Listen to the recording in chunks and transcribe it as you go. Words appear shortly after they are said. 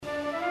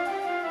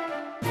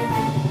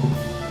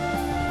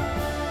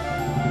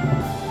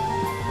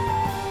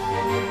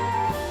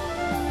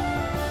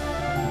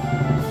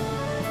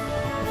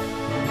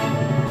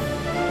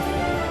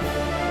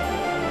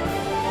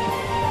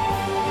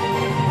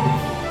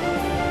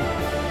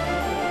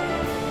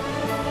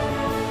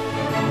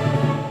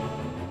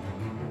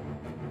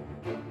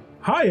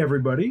Hi,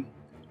 everybody.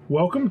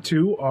 Welcome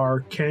to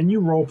our Can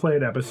You Roleplay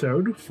It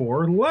episode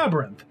for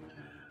Labyrinth.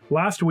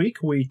 Last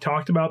week, we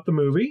talked about the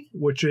movie,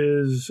 which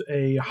is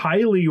a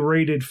highly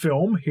rated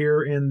film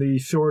here in the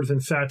Swords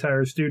and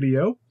Satire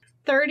studio.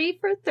 30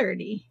 for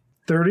 30.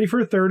 30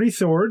 for 30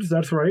 swords.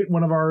 That's right.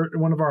 One of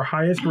our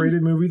highest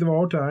rated movies of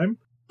all time.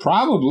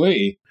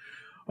 Probably.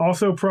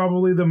 Also,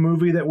 probably the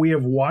movie that we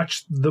have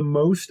watched the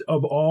most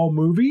of all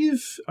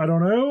movies. I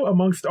don't know,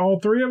 amongst all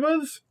three of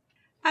us.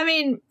 I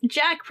mean,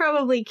 Jack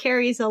probably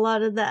carries a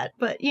lot of that,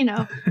 but, you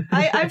know,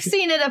 I've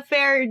seen it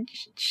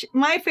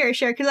my fair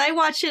share, because I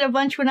watched it a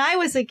bunch when I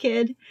was a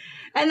kid,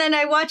 and then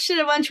I watched it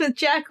a bunch with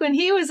Jack when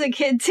he was a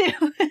kid, too.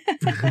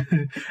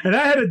 And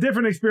I had a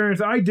different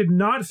experience. I did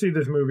not see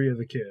this movie as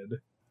a kid.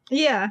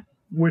 Yeah.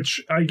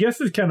 Which I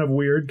guess is kind of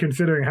weird,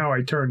 considering how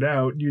I turned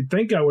out. You'd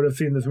think I would have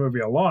seen this movie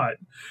a lot.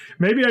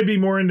 Maybe I'd be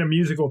more into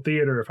musical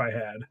theater if I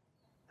had.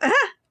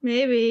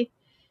 Maybe.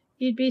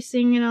 You'd be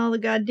singing all the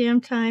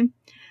goddamn time.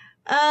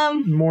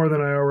 More than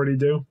I already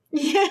do.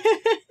 Yeah.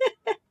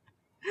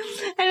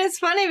 And it's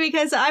funny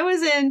because I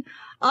was in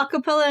a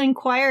cappella and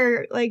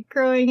choir, like,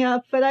 growing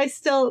up, but I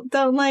still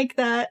don't like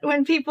that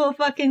when people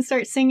fucking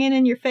start singing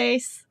in your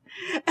face.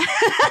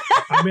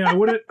 I mean, I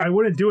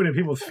wouldn't do it in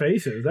people's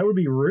faces. That would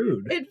be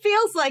rude. It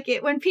feels like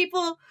it when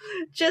people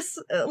just,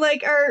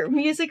 like, are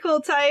musical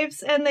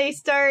types and they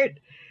start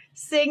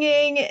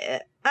singing.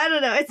 I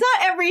don't know. It's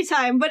not every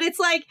time, but it's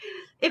like,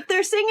 if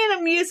they're singing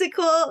a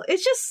musical,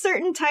 it's just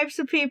certain types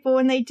of people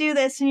when they do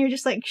this, and you're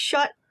just like,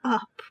 shut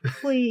up,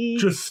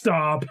 please. Just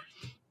stop.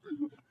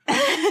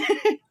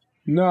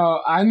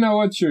 No, I know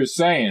what you're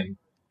saying.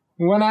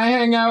 When I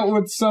hang out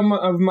with some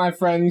of my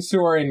friends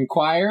who are in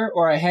choir,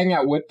 or I hang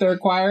out with their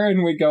choir,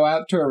 and we go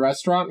out to a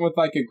restaurant with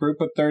like a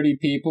group of 30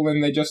 people,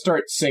 and they just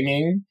start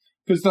singing,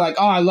 because they're like,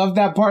 oh, I love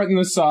that part in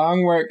the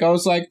song where it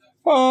goes like,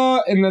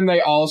 oh, and then they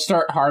all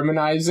start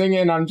harmonizing,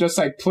 and I'm just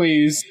like,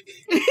 please.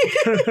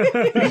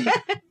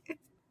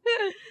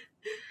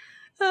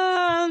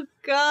 Oh,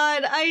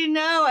 God, I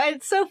know.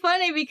 It's so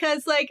funny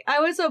because, like,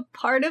 I was a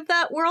part of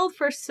that world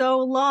for so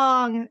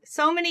long,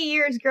 so many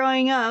years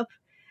growing up,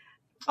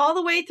 all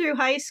the way through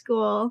high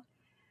school,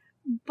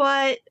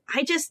 but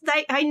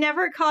I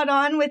never caught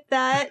on with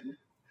that.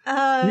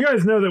 You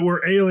guys know that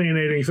we're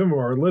alienating some of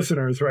our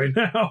listeners right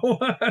now.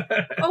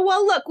 Oh,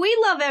 well, look, we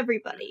love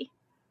everybody.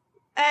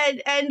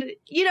 And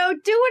you know,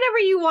 do whatever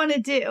you want to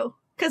do,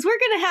 because we're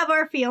going to have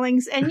our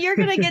feelings, and you're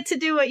going to get to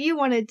do what you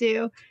want to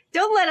do.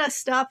 Don't let us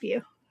stop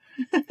you.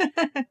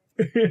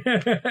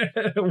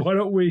 Why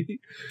don't we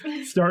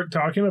start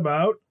talking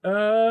about,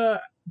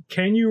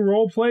 can you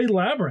roleplay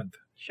Labyrinth?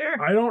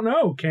 Sure. I don't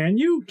know. Can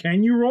you?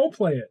 Can you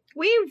roleplay it?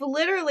 We've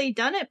literally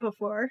done it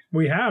before.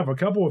 We have a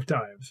couple of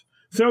times.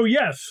 So,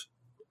 yes.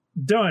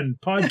 Done.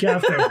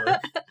 Podcast over.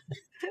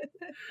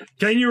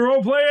 Can you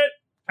roleplay it?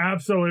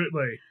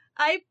 Absolutely.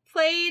 I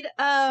played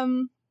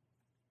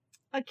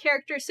a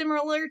character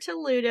similar to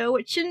Ludo,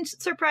 which shouldn't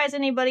surprise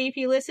anybody if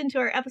you listen to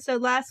our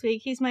episode last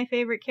week. He's my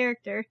favorite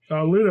character.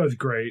 Oh, Ludo's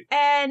great.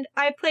 And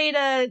I played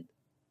a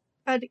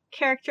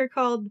character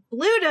called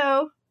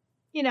Bluto,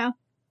 you know,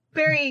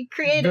 very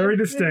creative. Very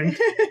distinct.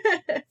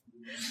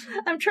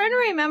 I'm trying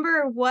to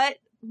remember what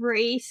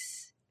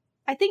race.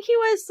 I think he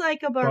was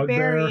like a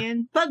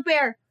barbarian.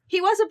 Bugbear. He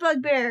was a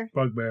bugbear.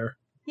 Bugbear.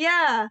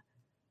 Yeah.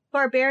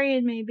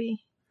 Barbarian,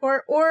 maybe.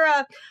 Or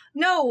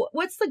no,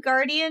 what's the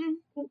Guardian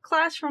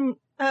class from,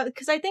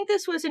 because I think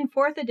this was in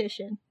 4th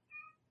edition.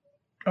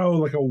 Oh,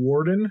 like a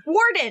warden?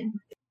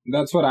 Warden!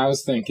 That's what I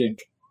was thinking.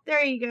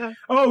 There you go.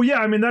 Oh, yeah,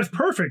 I mean, that's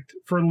perfect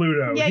for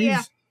Ludo.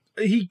 Yeah.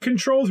 He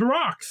controls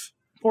rocks.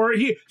 Or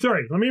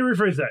let me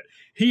rephrase that.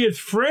 He is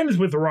friends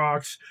with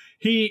rocks.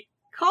 He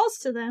calls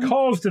to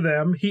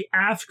them. He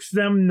asks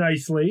them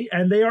nicely,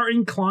 and they are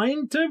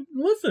inclined to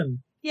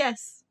listen.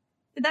 Yes.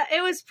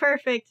 It was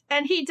perfect.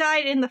 And he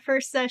died in the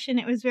first session.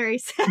 It was very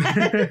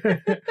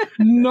sad.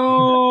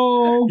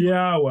 No.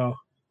 Yeah, well.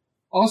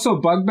 Also,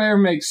 Bugbear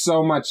makes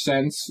so much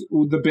sense.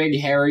 The big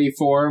hairy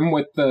form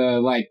with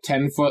the,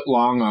 10-foot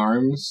long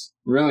arms.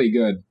 Really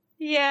good.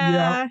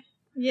 Yeah.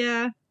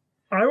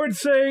 I would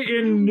say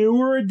in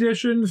newer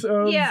editions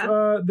of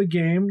the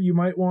game, you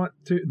might want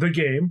to... The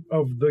game.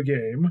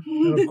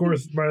 And of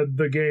course, by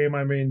the game,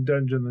 I mean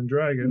Dungeons and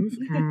Dragons.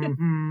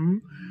 Mm-hmm.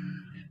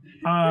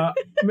 A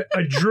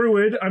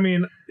druid,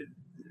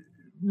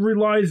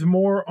 relies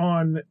more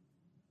on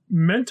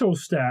mental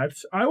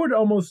stats. I would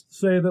almost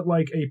say that,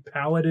 like, a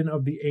paladin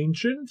of the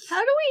ancients.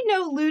 How do we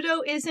know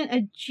Ludo isn't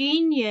a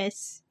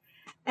genius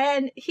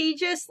and he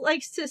just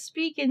likes to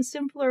speak in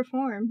simpler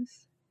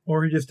forms?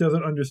 Or he just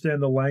doesn't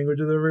understand the language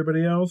of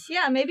everybody else?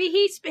 Yeah, maybe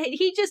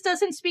he just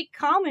doesn't speak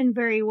common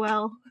very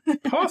well.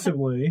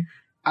 Possibly.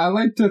 I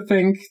like to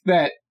think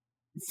that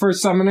for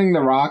summoning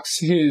the rocks,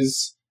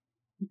 his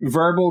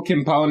verbal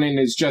component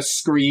is just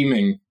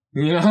screaming,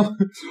 you know?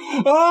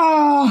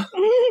 Ah!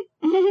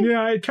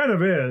 Yeah, it kind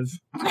of is.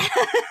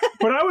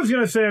 But I was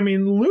going to say,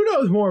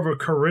 Ludo's more of a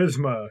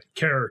charisma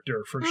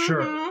character, for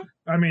sure.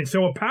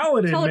 So a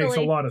paladin makes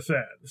a lot of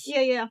sense.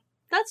 Yeah.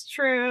 That's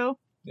true.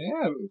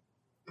 Yeah.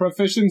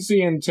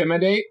 proficiency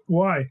Intimidate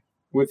Why?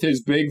 with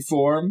his big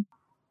form.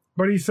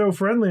 But he's so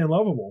friendly and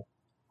lovable.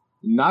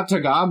 Not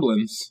to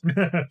goblins.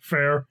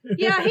 Fair.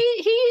 Yeah,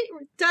 he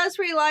does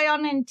rely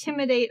on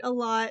Intimidate a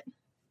lot.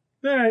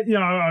 I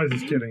was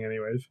just kidding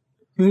anyways.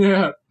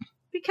 Yeah.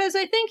 Because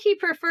I think he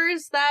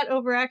prefers that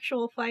over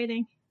actual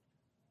fighting.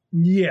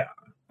 Yeah.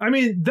 I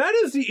mean, that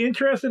is the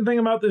interesting thing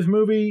about this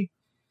movie.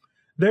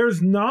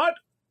 There's not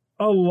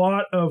a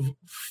lot of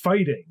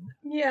fighting.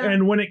 Yeah.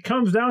 And when it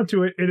comes down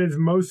to it, it is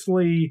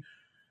mostly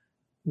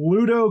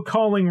Ludo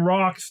calling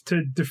rocks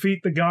to defeat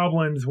the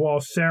goblins while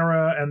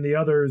Sarah and the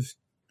others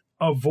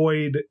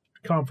avoid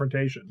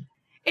confrontation.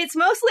 It's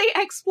mostly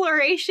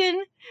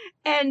exploration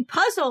and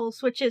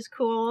puzzles, which is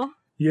cool.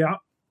 Yeah.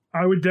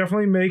 I would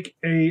definitely make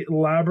a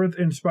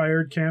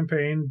Labyrinth-inspired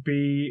campaign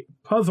be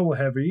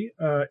puzzle-heavy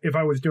if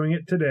I was doing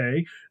it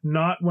today,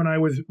 not when I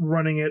was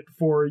running it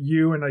for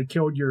you and I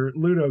killed your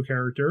Ludo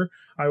character.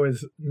 I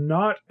was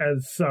not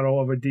as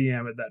subtle of a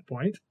DM at that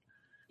point.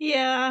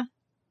 Yeah.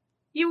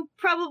 You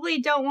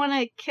probably don't want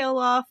to kill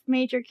off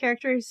major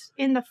characters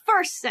in the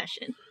first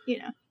session,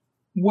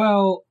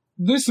 Well,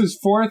 this is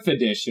 4th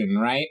edition,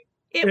 right?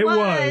 It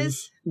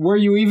was. Were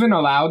you even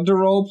allowed to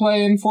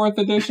roleplay in 4th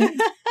edition?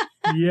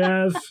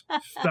 Yes,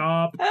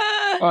 stop.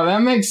 Oh,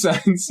 that makes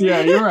sense.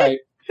 Yeah, you're right.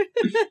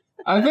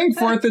 I think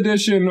 4th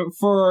edition,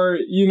 for,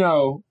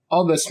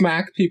 all the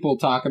smack people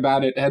talk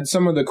about it, had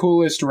some of the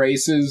coolest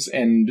races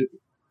and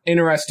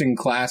interesting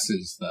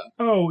classes, though.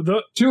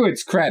 Oh, to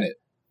its credit.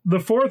 The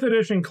 4th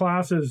edition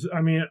classes,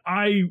 I mean,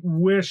 I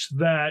wish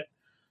that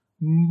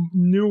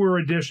newer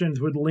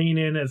editions would lean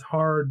in as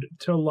hard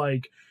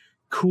to,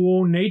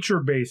 cool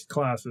nature-based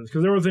classes,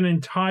 because there was an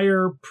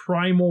entire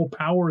primal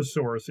power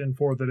source in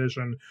 4th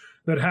edition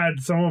that had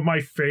some of my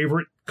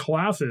favorite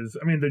classes.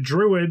 I mean, the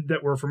druid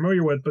that we're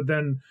familiar with, but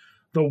then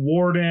the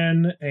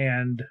warden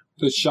and...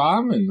 The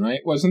shaman,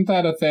 right? Wasn't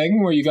that a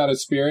thing where you got a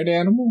spirit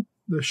animal?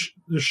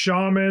 The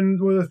shaman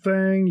was a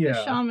thing, yeah.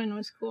 The shaman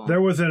was cool.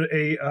 There was I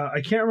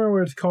can't remember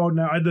what it's called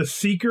now. The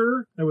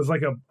seeker. It was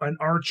like an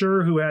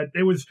archer who had.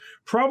 It was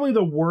probably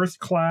the worst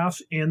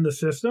class in the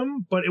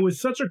system, but it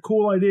was such a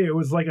cool idea. It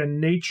was like a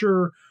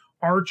nature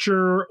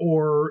archer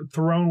or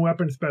thrown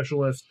weapon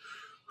specialist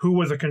who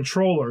was a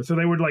controller. So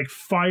they would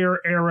fire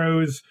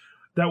arrows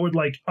that would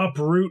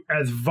uproot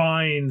as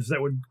vines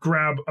that would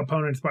grab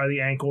opponents by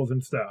the ankles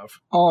and stuff.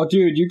 Oh,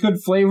 dude, you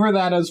could flavor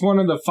that as one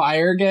of the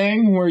fire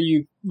gang where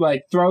you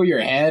throw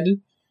your head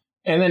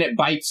and then it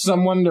bites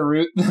someone to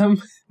root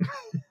them.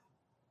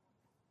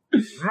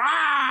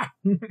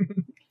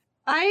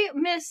 I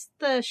miss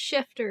the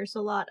shifters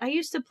a lot. I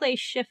used to play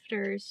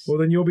shifters. Well,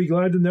 then you'll be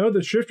glad to know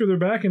that shifters are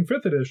back in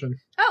 5th edition.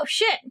 Oh,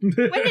 shit. When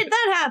did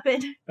that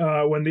happen?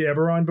 When the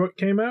Eberron book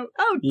came out.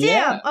 Oh, damn.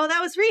 Yeah. Oh,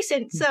 that was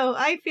recent, so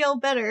I feel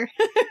better.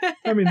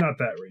 I mean, not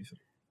that recent.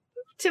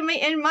 To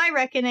me, in my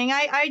reckoning,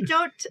 I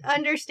don't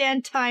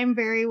understand time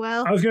very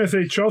well. I was going to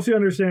say, Chelsea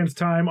understands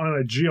time on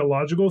a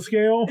geological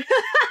scale.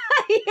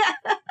 Yeah.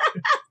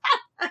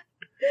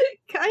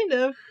 Kind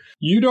of.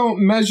 You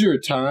don't measure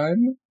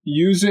time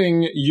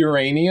using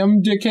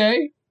uranium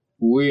decay?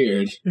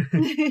 Weird.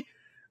 The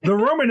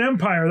Roman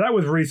Empire, that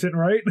was recent,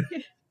 right?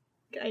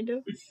 Kind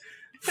of.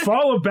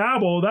 Fall of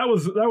Babel, that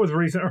was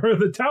recent. Or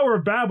the Tower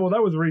of Babel,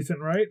 that was recent,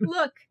 right?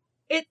 Look,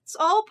 it's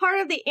all part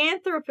of the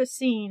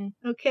Anthropocene,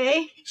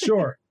 okay?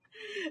 Sure.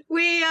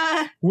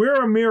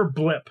 We're a mere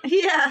blip.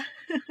 Yeah.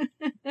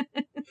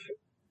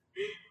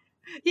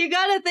 You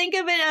gotta think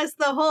of it as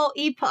the whole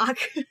epoch.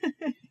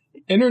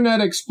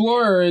 Internet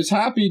Explorer is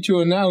happy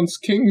to announce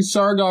King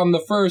Sargon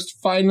I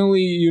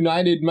finally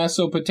united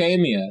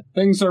Mesopotamia.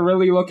 Things are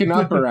really looking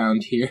up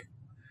around here.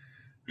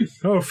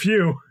 Oh,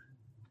 phew.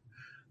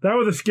 That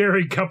was a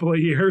scary couple of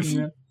years.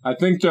 Yeah. I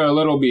think they're a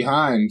little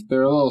behind.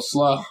 They're a little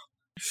slow.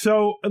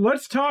 So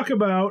let's talk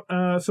about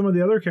some of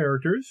the other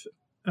characters.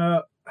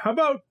 How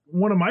about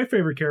one of my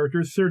favorite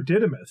characters, Sir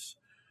Didymus?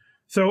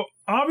 So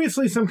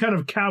obviously some kind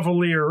of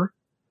cavalier,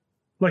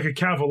 like a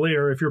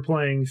cavalier if you're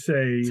playing,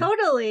 say,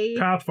 Totally.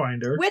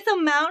 Pathfinder. With a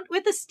mount,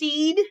 with a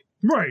steed.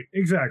 Right,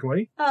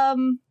 exactly.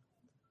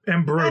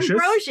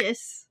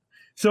 Ambrosius.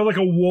 So like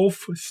a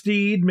wolf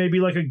steed, maybe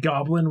like a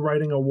goblin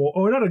riding a wolf.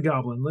 Oh, not a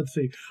goblin. Let's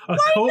see. Why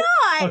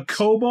not? A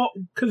kobold,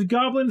 because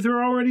goblins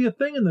are already a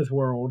thing in this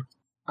world.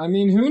 I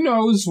mean, who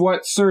knows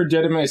what Sir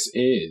Didymus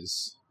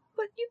is?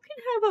 But you can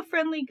have a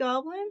friendly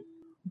goblin.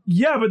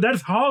 Yeah, but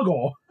that's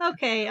Hoggle.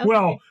 Okay.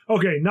 Well,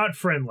 okay, not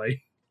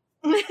friendly.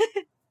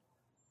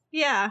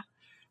 Yeah.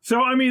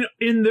 So, I mean,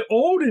 in the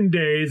olden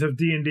days of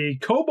D&D,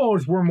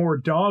 kobolds were more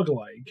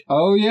dog-like.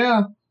 Oh,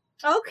 yeah.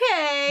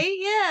 Okay,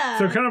 yeah.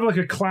 So kind of like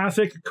a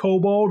classic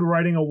kobold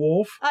riding a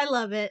wolf. I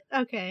love it.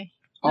 Okay.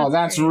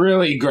 That's great.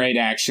 really great,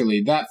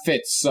 actually. That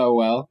fits so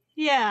well.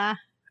 Yeah.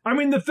 I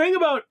mean, the thing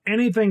about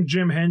anything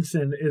Jim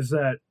Henson is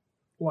that,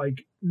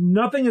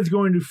 nothing is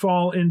going to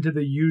fall into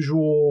the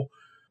usual,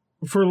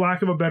 for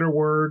lack of a better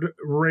word,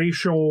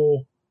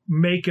 racial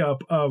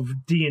makeup of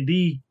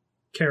D&D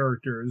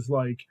characters.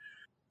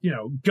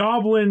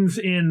 Goblins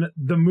in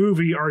the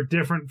movie are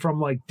different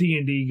from,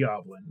 D&D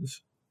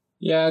goblins.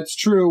 Yeah, it's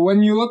true.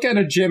 When you look at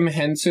a Jim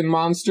Henson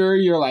monster,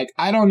 you're like,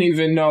 I don't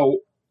even know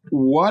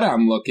what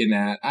I'm looking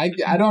at. I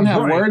don't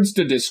have Right. words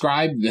to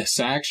describe this,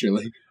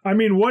 actually. I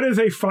mean, what is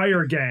a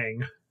fire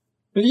gang?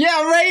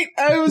 Yeah, right?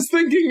 I was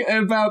thinking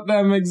about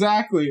them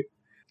exactly.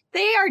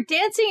 They are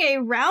dancing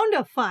around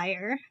a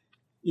fire,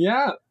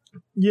 Yeah.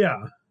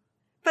 Yeah.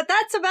 but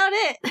that's about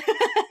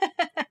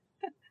it.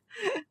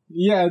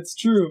 Yeah, it's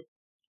true.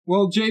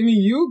 Well, Jamie,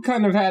 you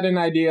kind of had an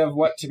idea of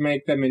what to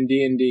make them in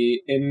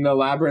D&D in the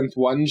Labyrinth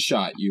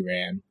one-shot you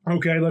ran.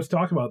 Okay, let's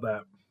talk about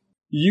that.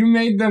 You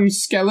made them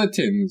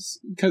skeletons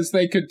because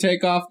they could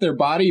take off their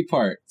body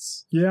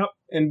parts Yep.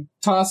 and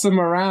toss them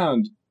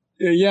around.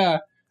 Yeah,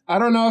 I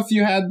don't know if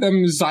you had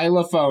them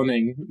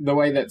xylophoning the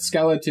way that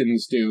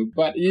skeletons do,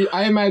 but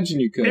I imagine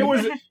you could. It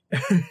was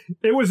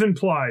it was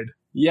implied.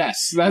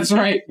 Yes, that's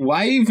right.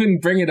 Why even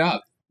bring it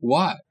up?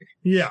 Why?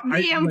 Yeah.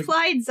 The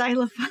implied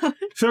xylophone.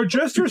 So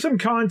just for some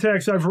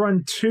context, I've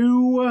run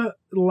 2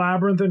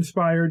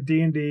 Labyrinth-inspired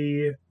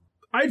D&D.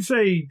 I'd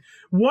say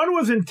one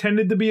was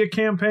intended to be a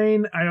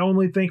campaign. I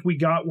only think we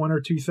got 1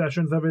 or 2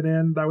 sessions of it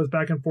in. That was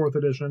back in 4th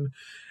edition.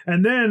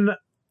 And then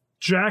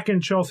Jack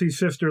and Chelsea's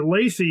sister,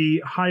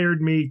 Lacey,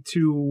 hired me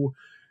to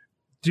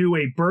do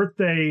a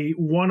birthday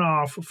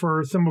one-off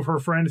for some of her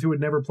friends who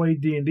had never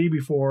played D&D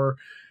before,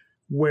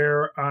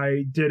 where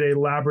I did a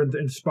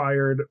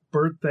Labyrinth-inspired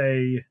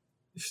birthday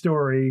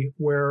story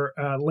where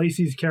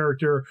Lacey's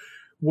character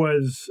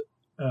was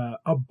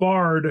a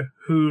bard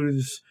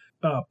whose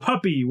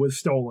puppy was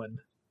stolen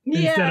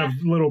instead Yeah, of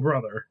little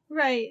brother.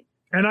 right.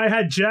 And I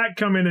had Jack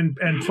come in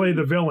and play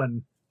the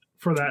villain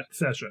for that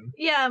session.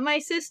 Yeah, my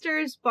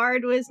sister's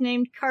bard was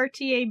named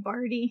Cartier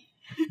Barty.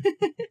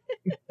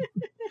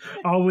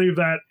 I'll leave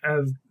that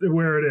as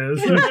where it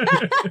is.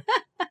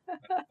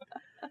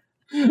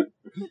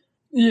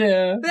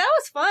 Yeah. But that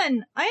was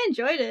fun. I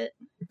enjoyed it.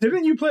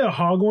 Didn't you play a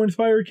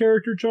Hogwarts-inspired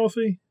character,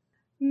 Chelsea?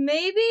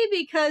 Maybe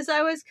because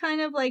I was kind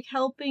of like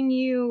helping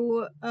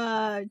you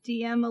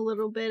DM a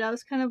little bit. I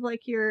was kind of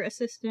like your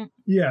assistant.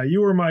 Yeah,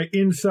 you were my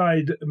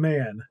inside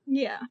man.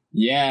 Yeah.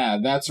 Yeah,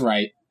 that's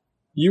right.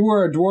 You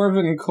were a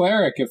dwarven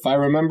cleric, if I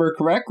remember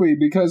correctly,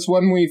 because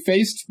when you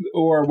faced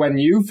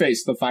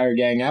the fire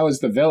gang, I was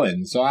the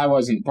villain, so I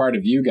wasn't part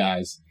of you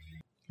guys.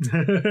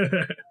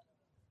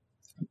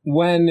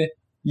 When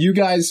you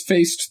guys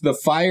faced the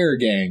fire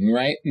gang,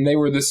 right? And they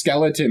were the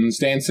skeletons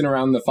dancing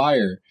around the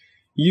fire.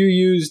 You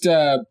used,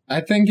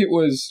 I think it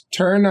was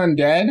Turn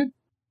Undead,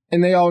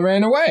 and they all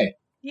ran away.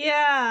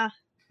 Yeah.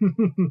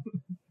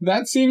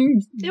 That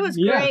seemed... It was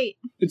yeah. great.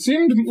 It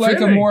seemed like a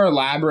Fitting. more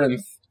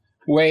labyrinth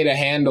way to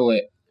handle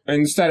it,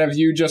 instead of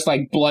you just,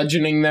 like,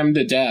 bludgeoning them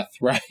to death,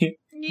 right?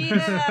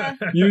 Yeah.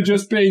 You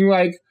just being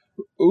like,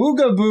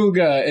 ooga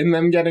booga, and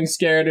them getting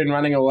scared and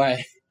running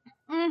away.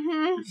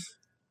 Mm-hmm.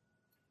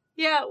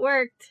 Yeah, it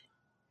worked.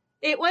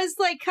 It was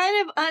like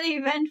kind of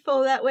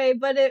uneventful that way,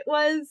 but it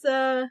was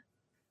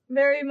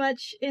very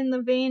much in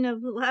the vein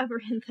of the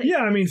Labyrinth. Yeah,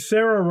 I mean,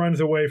 Sarah runs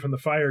away from the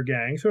fire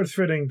gang, so it's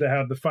fitting to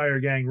have the fire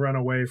gang run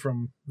away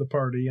from the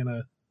party in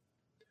a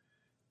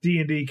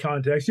D&D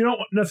context. You don't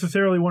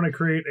necessarily want to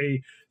create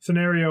a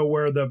scenario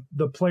where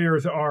the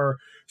players are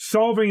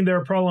solving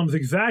their problems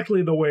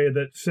exactly the way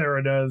that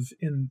Sarah does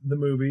in the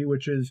movie,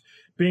 which is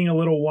being a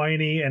little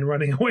whiny and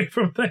running away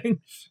from things.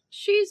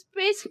 She's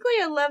basically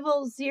a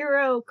level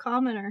 0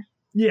 commoner.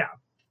 Yeah,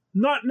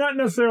 not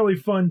necessarily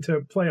fun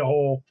to play a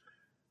whole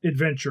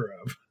adventure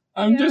of.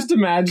 I'm Yeah. just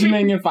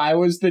imagining if I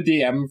was the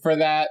DM for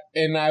that,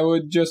 and I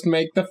would just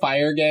make the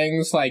fire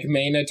gang's, like,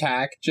 main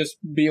attack just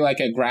be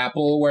like a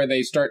grapple where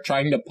they start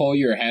trying to pull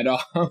your head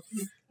off. Oh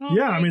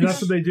Yeah, I my mean,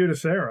 that's what they do to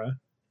Sarah.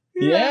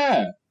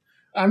 Yeah.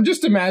 I'm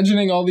just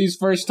imagining all these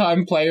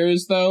first-time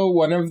players, though.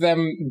 One of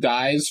them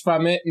dies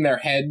from it, and their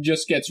head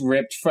just gets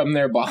ripped from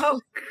their body. Oh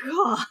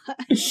god.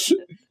 It's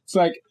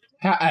like,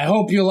 I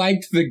hope you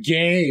liked the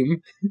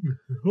game.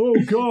 Oh,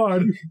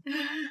 God.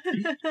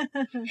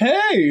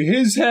 Hey,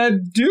 his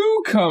head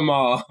do come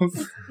off.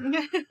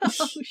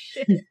 Oh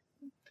shit.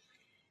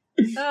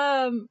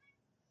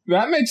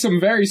 That makes them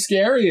very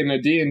scary in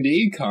a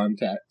D&D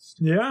context.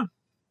 Yeah.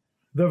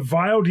 The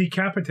vile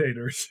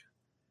decapitators.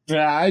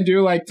 Yeah, I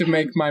do like to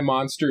make my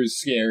monsters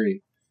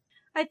scary.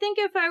 I think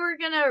if I were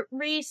gonna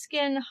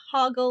reskin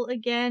Hoggle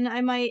again,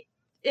 I might,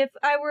 if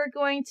I were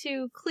going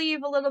to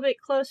cleave a little bit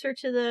closer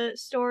to the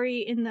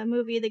story in the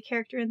movie, the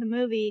character in the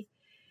movie,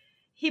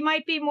 he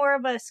might be more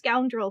of a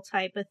scoundrel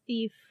type, a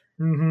thief,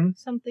 Mm-hmm.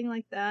 something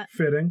like that.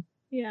 Fitting.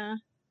 Yeah.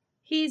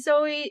 He's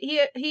always,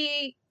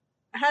 he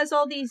has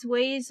all these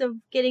ways of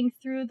getting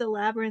through the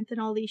labyrinth and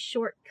all these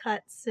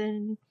shortcuts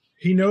and,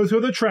 He knows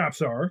where the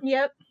traps are.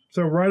 yep.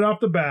 So right off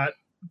the bat,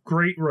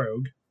 great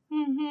rogue.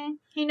 Mm-hmm.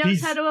 He knows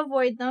He's- how to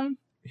avoid them.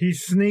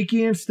 He's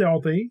sneaky and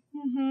stealthy.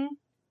 Mm-hmm.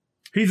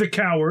 He's a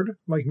coward,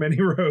 like many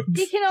rogues.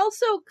 He can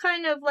also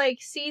kind of like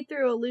see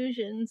through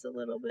illusions a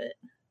little bit.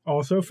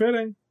 Also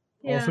fitting.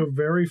 Yeah. Also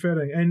very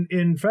fitting. And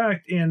in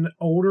fact, in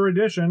older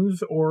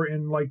editions or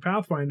in like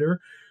Pathfinder,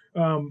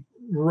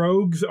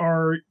 rogues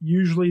are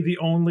usually the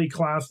only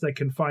class that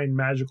can find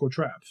magical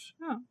traps.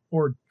 Oh.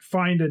 or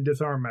find and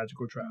disarm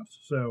magical traps.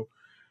 So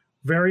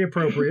very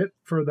appropriate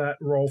for that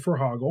role for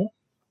Hoggle.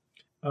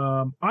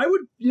 I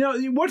would,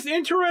 what's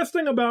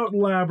interesting about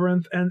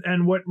Labyrinth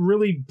and what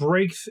really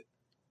breaks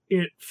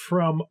it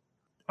from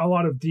a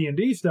lot of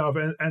D&D stuff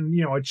and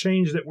a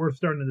change that we're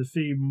starting to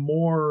see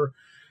more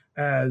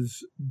as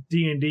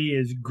D&D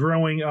is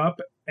growing up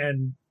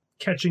and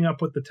catching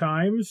up with the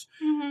times,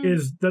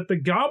 is that the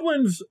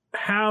goblins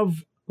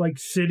have like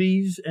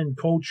cities and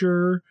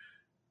culture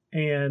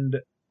and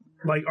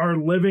like are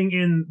living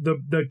in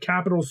the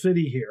capital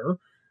city here.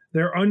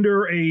 They're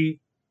under a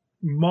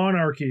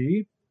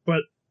monarchy,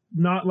 but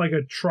not like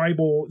a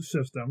tribal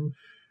system.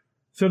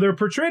 So they're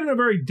portrayed in a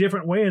very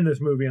different way in this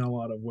movie in a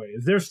lot of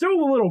ways. They're still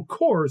a little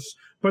coarse,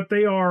 but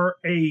they are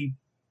a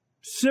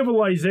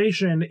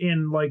civilization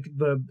in like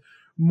the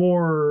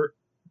more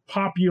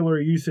popular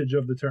usage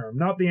of the term,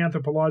 not the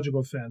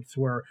anthropological sense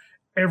where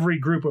every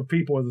group of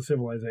people is a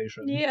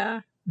civilization.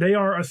 Yeah. They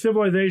are a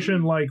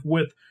civilization like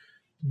with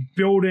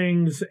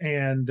buildings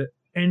and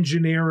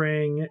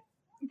engineering.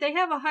 They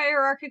have a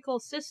hierarchical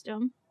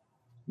system.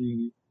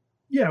 Mm-hmm.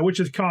 Yeah, which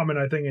is common,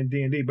 I think, in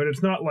D&D, but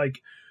it's not like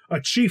a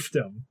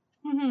chiefdom.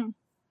 Mm-hmm.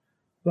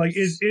 Like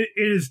it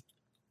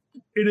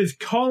is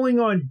calling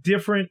on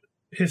different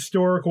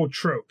historical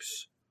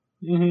tropes.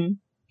 Mm-hmm.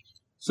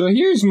 So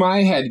here's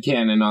my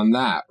headcanon on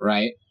that,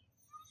 right?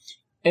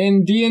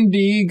 In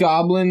D&D,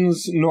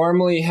 goblins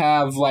normally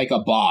have like a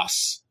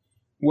boss.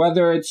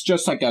 Whether it's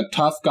just like a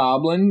tough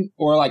goblin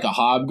or like a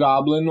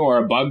hobgoblin or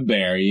a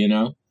bugbear,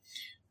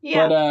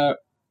 Yeah. But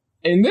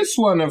in this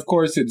one, of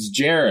course, it's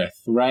Jareth,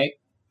 right?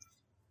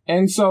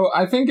 And so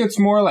I think it's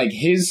more like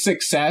his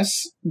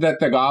success that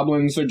the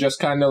goblins are just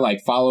kind of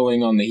like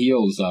following on the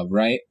heels of,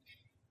 right?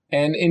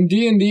 And in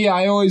D&D,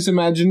 I always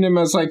imagined him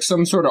as like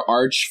some sort of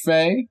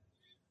archfey,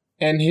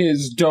 and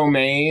his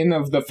domain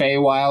of the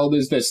Feywild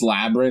is this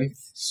labyrinth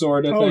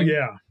sort of thing.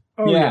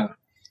 Oh yeah.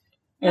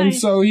 And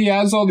Nice. so he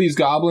has all these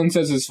goblins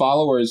as his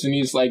followers, and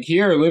he's like,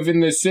 here, live in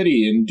this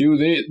city and do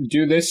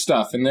this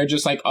stuff. And they're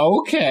just like,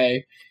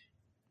 okay.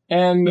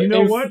 And you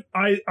know what?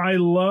 I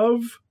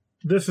love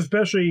this,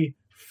 especially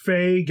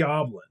Fey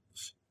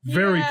goblins.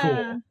 Very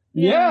cool.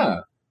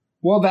 Yeah.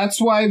 Well, that's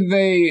why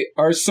they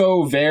are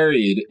so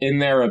varied in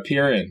their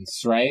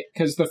appearance, right?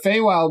 Because the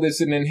Feywild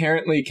is an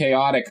inherently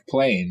chaotic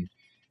plane.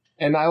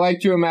 And I like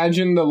to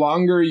imagine the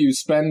longer you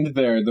spend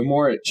there, the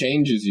more it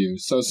changes you.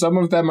 So some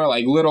of them are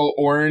like little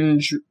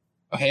orange,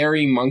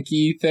 hairy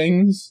monkey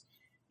things.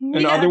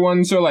 And other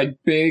ones are like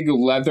big,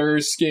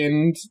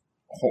 leather-skinned,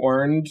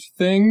 horned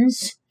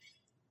things.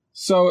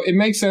 So it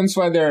makes sense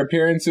why their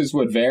appearances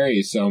would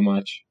vary so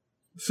much.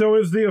 So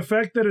is the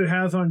effect that it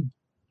has on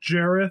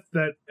Jareth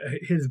that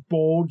his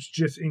bulge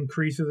just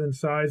increases in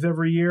size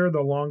every year the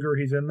longer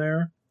he's in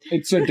there?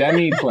 It's a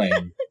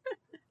demi-plane.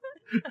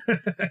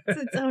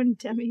 It's its own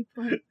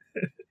demi-plane.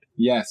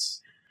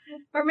 Yes.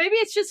 Or maybe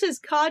it's just his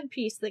cod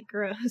piece that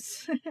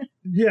grows.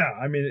 Yeah,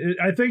 I mean,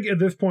 I think at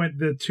this point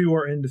the two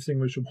are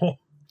indistinguishable.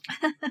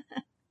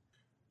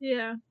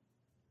 Yeah.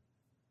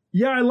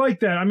 Yeah, I like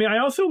that. I mean, I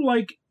also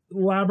like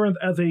Labyrinth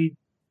as a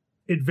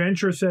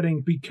adventure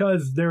setting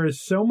because there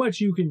is so much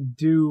you can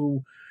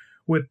do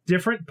with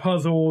different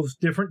puzzles,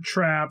 different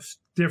traps,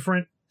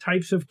 different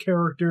types of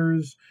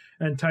characters,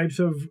 and types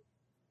of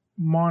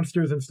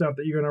monsters and stuff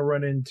that you're going to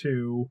run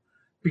into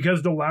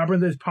because the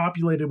Labyrinth is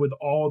populated with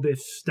all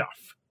this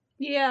stuff.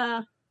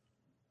 Yeah.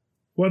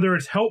 Whether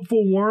it's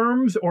helpful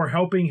worms or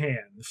helping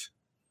hands.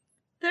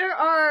 There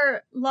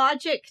are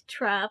logic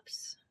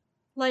traps,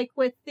 like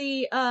with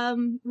the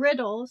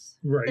riddles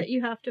Right. that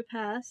you have to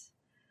pass.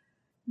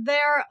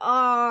 There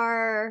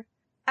are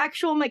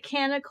actual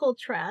mechanical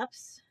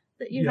traps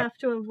that you Yep. have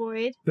to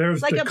avoid.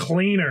 There's like the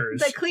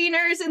cleaners. The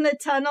cleaners in the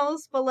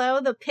tunnels below,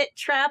 the pit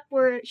trap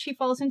where she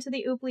falls into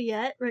the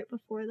oubliette right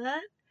before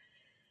that.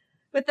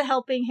 With the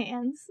helping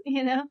hands,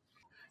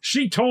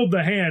 She told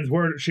the hands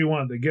where she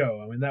wanted to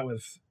go. I mean, that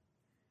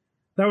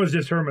was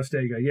just her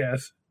mistake, I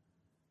guess.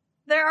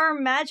 There are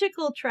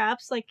magical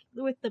traps, like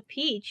with the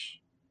peach.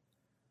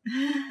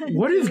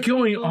 What is With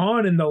going people.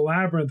 on in the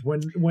Labyrinth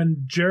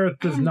when Jareth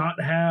does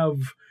not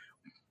have...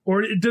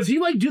 Or does he,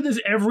 do this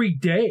every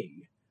day?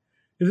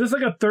 Is this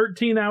like a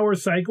 13-hour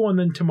cycle and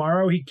then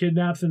tomorrow he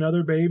kidnaps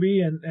another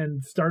baby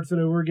and starts it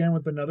over again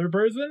with another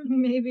person?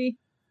 Maybe.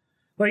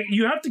 Like,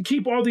 you have to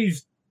keep all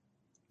these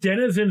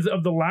denizens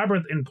of the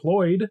Labyrinth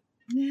employed.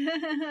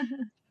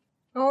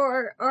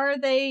 Or are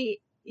they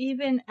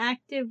even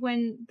active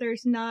when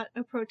there's not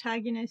a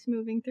protagonist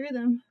moving through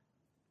them?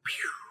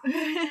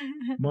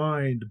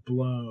 Mind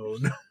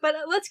blown. But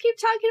let's keep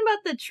talking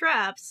about the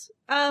traps.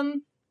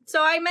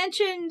 So I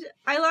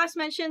last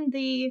mentioned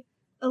the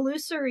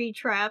illusory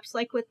traps,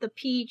 like with the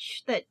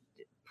peach that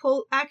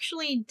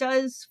actually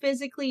does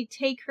physically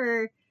take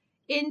her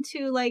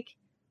into like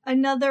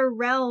another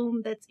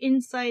realm that's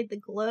inside the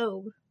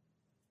globe.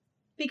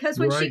 Because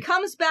when she Right.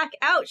 comes back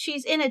out,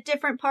 she's in a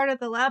different part of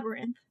the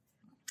labyrinth.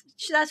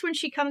 That's when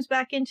she comes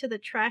back into the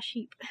trash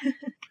heap.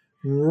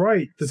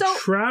 Right. The So,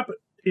 trap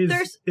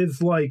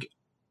is like...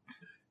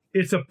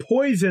 It's a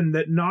poison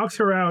that knocks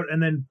her out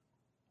and then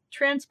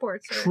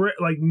transports her.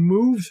 like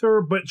moves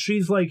her, but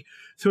she's like,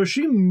 so is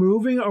she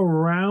moving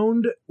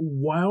around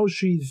while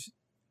she's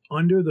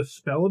under the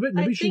spell of it?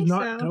 Maybe she's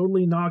not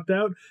totally knocked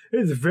out.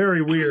 It's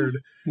very weird.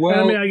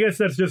 Well, I mean, I guess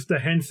that's just the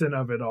Henson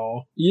of it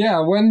all. Yeah,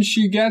 when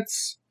she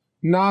gets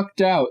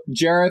knocked out,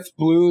 Jareth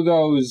blew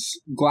those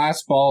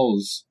glass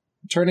balls,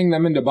 turning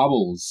them into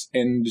bubbles,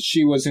 and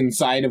she was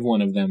inside of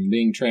one of them,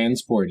 being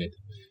transported.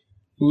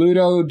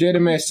 Ludo,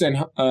 Didymus,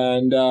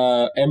 and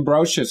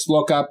Ambrosius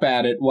look up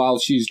at it while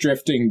she's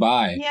drifting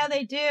by. Yeah,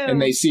 they do.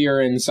 And they see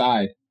her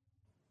inside.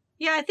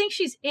 Yeah, I think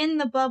she's in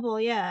the bubble,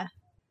 yeah.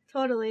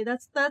 Totally.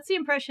 That's the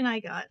impression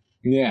I got.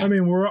 Yeah. I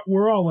mean,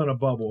 we're all in a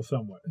bubble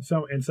somewhere,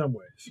 in some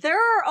ways. There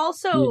are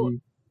also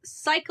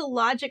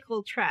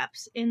psychological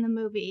traps in the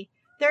movie.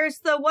 There's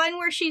the one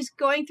where she's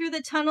going through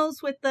the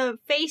tunnels with the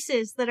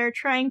faces that are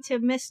trying to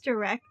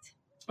misdirect.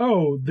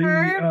 Oh,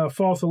 the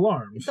false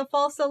alarms. The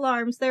false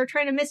alarms. They're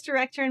trying to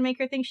misdirect her and make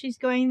her think she's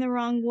going the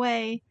wrong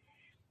way.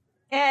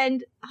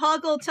 And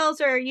Hoggle tells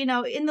her,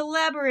 in the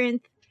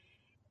labyrinth,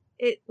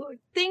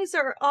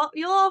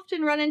 you'll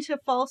often run into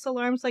false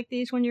alarms like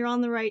these when you're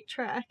on the right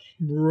track.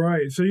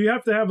 Right. So you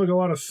have to have like a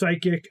lot of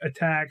psychic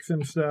attacks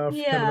and stuff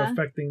kind of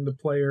affecting the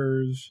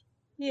players.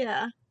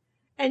 Yeah.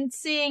 And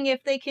seeing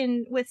if they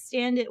can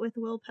withstand it with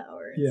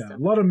willpower. And stuff.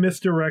 A lot of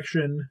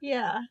misdirection.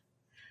 Yeah.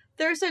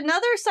 There's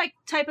another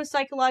type of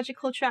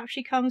psychological trap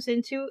she comes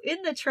into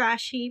in the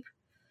trash heap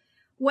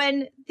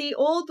when the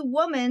old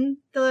woman,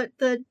 not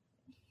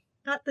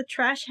the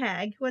trash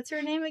hag, what's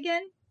her name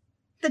again?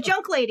 The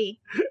junk lady.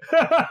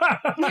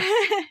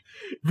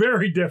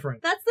 Very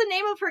different. That's the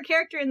name of her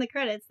character in the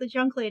credits, the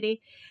junk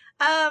lady.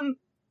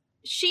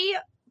 She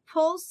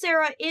pulls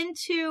Sarah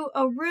into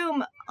a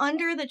room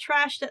under the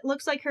trash that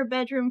looks like her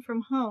bedroom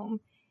from home.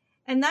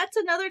 And that's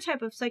another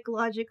type of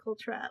psychological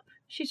trap.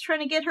 She's trying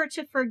to get her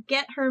to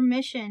forget her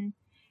mission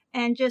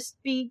and just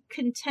be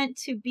content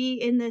to be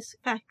in this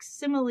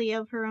facsimile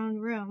of her own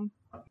room.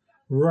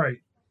 Right.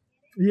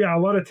 Yeah, a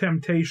lot of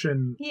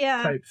temptation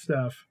type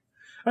stuff.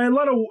 A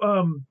lot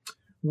of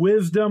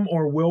wisdom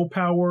or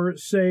willpower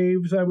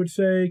saves, I would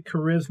say.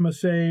 Charisma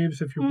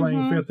saves if you're playing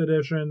 5th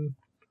edition.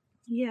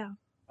 Yeah.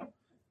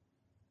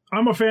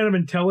 I'm a fan of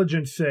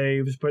intelligence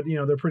saves, but,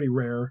 they're pretty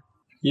rare.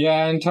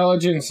 Yeah,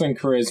 intelligence and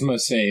charisma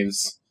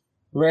saves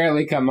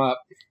rarely come up.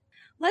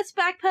 Let's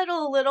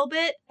backpedal a little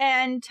bit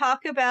and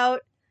talk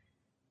about...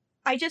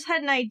 I just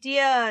had an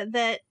idea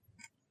that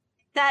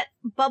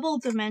bubble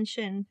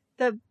dimension,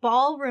 the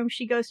ballroom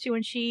she goes to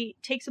when she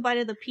takes a bite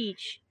of the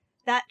peach,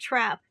 that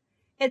trap.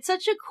 It's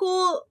such a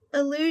cool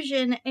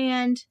illusion,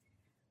 and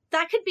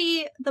that could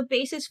be the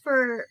basis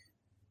for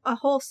a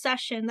whole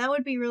session. That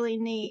would be really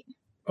neat.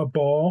 A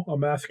ball? A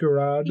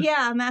masquerade?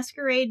 Yeah, a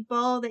masquerade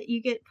ball that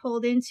you get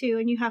pulled into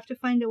and you have to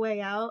find a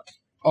way out.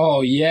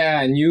 Oh,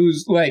 yeah, and you,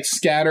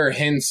 scatter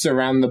hints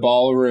around the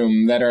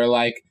ballroom that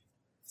are,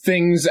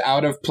 things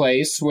out of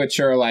place, which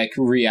are,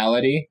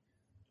 reality.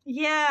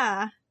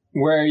 Yeah.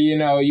 Where,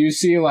 you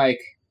see,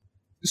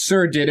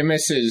 Sir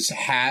Didymus's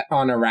hat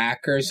on a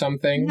rack or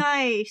something.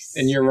 Nice.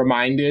 And you're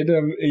reminded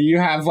of, you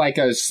have,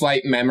 a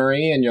slight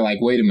memory, and you're like,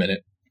 wait a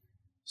minute.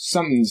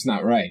 Something's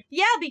not right.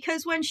 Yeah,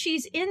 because when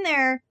she's in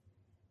there,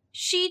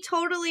 she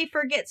totally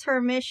forgets her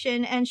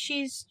mission, and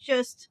she's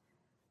just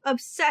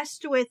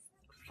obsessed with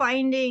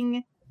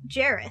finding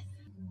Jareth.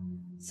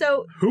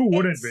 So who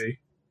wouldn't be?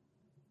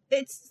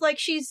 It's like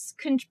she's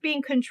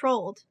being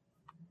controlled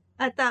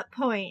at that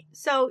point.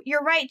 So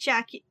you're right,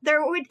 Jack.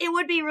 It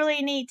would be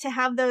really neat to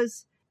have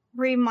those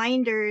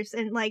reminders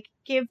and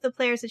give the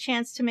players a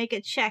chance to make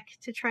a check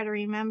to try to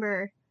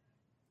remember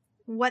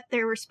what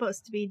they were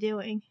supposed to be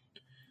doing,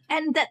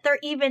 and that they're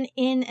even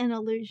in an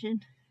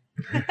illusion.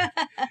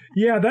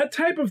 Yeah, that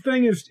type of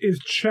thing is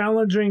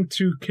challenging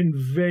to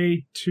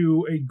convey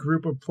to a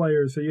group of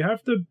players. So you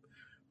have to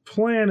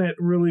plan it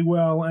really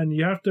well, and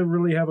you have to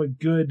really have a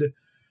good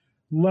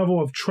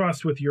level of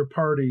trust with your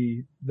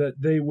party that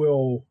they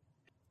will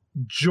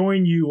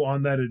join you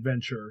on that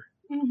adventure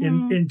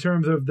in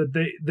terms of that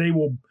they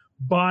will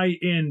buy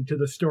into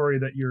the story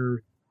that you're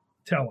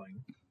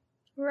telling.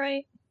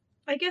 Right.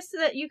 I guess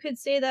that you could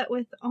say that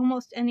with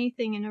almost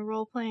anything in a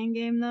role-playing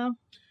game, though.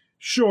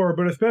 Sure,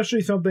 but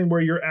especially something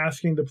where you're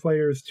asking the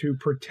players to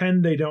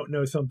pretend they don't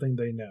know something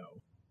they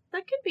know.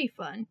 That could be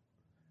fun.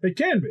 It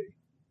can be.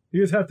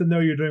 You just have to know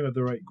you're doing it with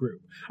the right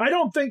group. I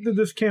don't think that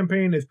this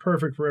campaign is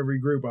perfect for every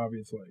group,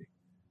 obviously.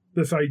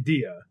 This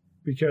idea,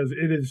 because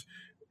it is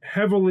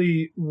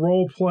heavily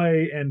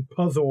role-play and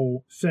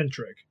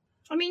puzzle-centric.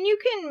 I mean, you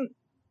can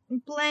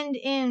blend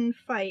in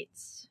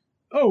fights.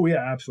 Oh,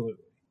 yeah,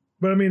 absolutely.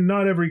 But, I mean,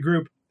 not every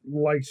group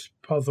likes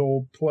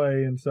puzzle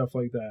play and stuff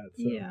like that.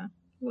 So. Yeah,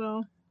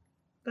 well,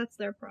 that's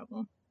their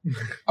problem.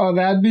 Oh,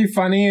 that'd be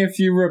funny if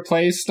you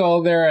replaced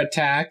all their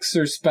attacks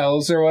or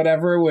spells or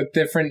whatever with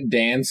different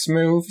dance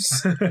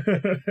moves.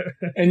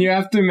 And you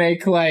have to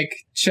make,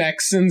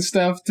 checks and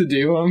stuff to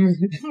do them.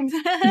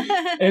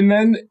 And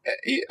then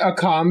a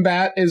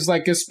combat is,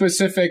 a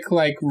specific,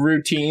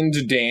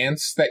 routined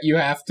dance that you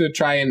have to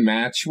try and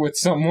match with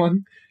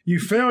someone. You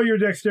fail your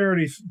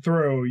dexterity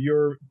throw.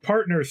 Your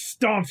partner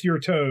stomps your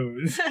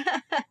toes.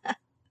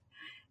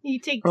 You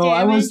take Oh, damage.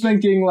 I was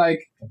thinking, like,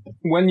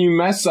 when you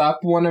mess up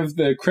one of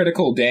the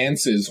critical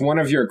dances, one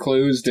of your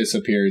clues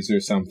disappears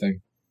or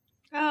something.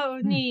 Oh,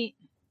 neat.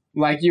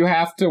 Like, you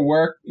have to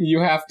work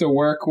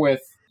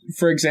with,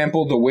 for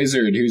example, the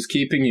wizard who's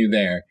keeping you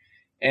there.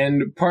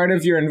 And part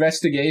of your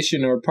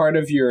investigation or part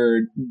of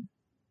your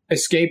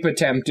escape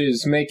attempt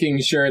is making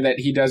sure that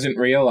he doesn't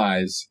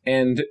realize.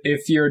 And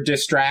if you're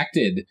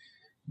distracted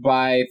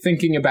by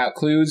thinking about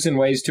clues and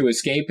ways to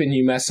escape and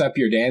you mess up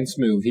your dance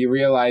move, he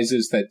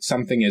realizes that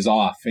something is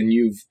off and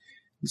you've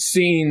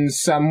seen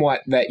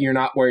somewhat that you're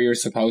not where you're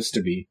supposed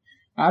to be.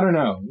 I don't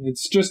know.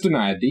 It's just an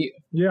idea.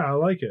 Yeah, I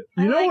like it.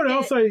 You know what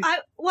else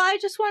I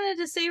just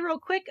wanted to say real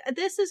quick,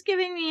 this is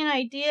giving me an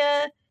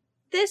idea.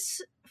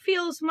 This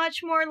feels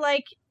much more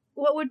like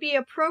what would be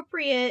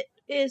appropriate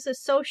is a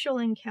social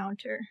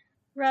encounter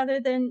rather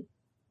than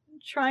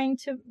trying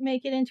to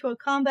make it into a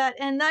combat.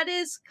 And that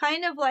is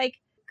kind of like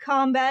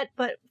combat,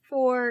 but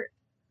for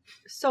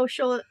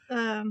social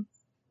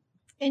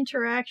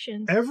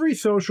interactions. Every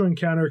social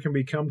encounter can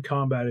become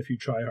combat if you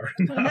try hard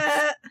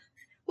enough.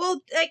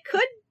 Well, it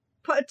could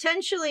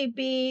potentially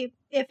be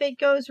if it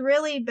goes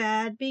really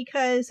bad,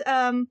 because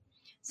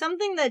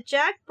something that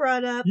Jack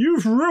brought up.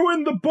 You've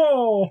ruined the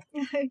ball!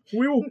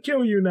 We will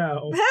kill you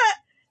now.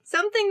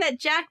 Something that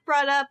Jack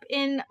brought up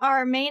in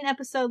our main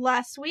episode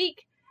last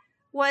week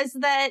was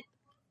that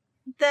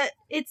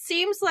it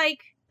seems like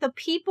the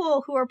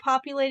people who are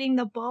populating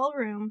the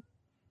ballroom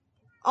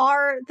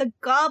are the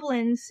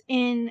goblins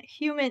in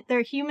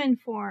their human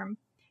form,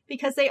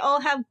 because they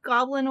all have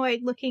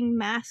goblinoid looking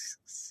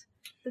masks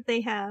that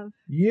they have.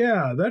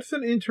 Yeah, that's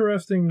an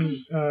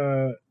interesting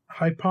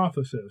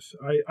hypothesis.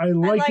 I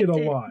like it a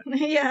lot.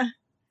 Yeah.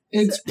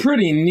 It's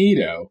pretty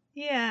neato.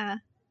 Yeah.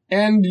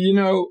 And, you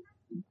know,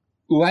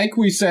 like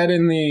we said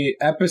in the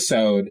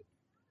episode,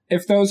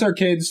 if those are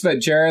kids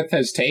that Jareth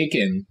has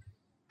taken,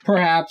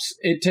 perhaps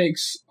it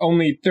takes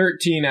only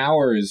 13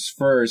 hours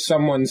for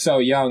someone so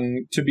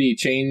young to be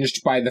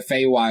changed by the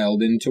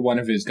Feywild into one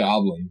of his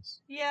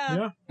goblins.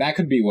 Yeah. That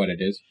could be what it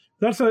is.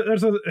 That's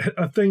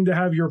a thing to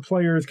have your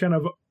players kind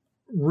of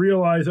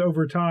realize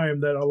over time,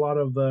 that a lot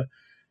of the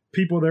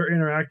people they're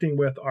interacting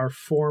with are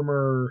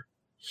former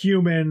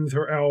humans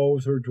or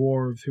elves or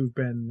dwarves who've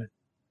been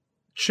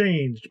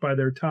changed by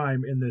their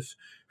time in this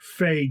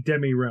Fey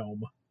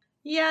demi-realm.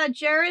 Yeah,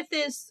 Jareth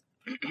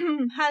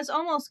has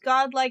almost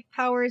godlike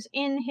powers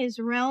in his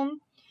realm.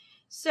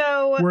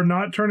 So we're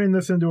not turning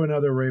this into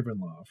another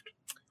Ravenloft.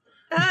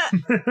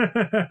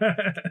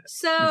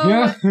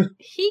 So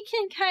he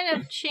can kind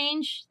of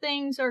change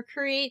things or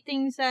create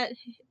things at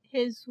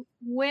his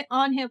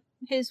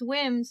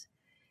whims,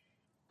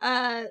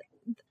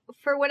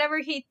 for whatever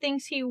he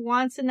thinks he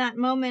wants in that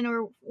moment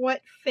or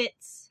what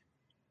fits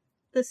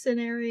the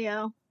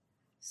scenario.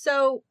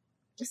 So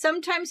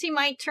sometimes he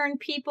might turn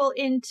people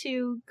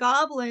into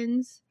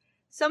goblins.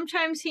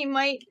 Sometimes he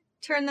might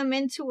turn them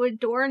into a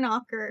door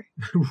knocker.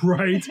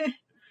 Right.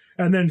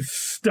 And then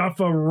stuff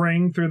a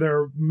ring through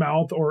their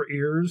mouth or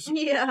ears.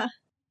 Yeah.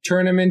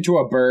 Turn him into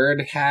a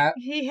bird hat.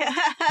 Yeah.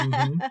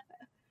 Mm-hmm.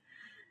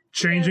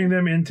 Changing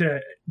them into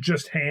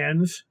just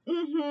hands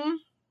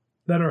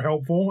that are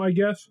helpful, I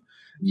guess.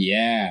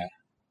 Yeah.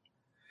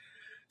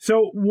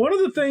 So one of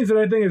the things that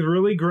I think is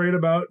really great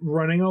about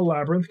running a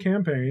Labyrinth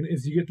campaign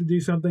is you get to do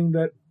something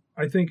that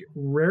I think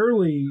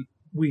rarely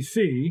we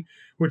see,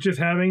 which is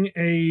having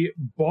a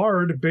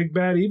bard, big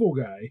bad evil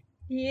guy.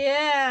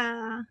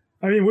 Yeah.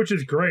 I mean, which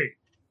is great,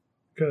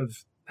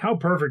 because how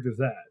perfect is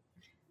that?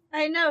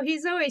 I know,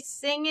 he's always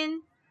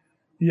singing.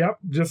 Yep,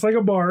 just like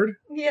a bard.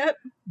 Yep.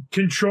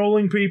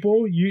 Controlling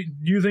people,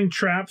 using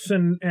traps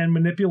and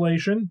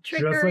manipulation,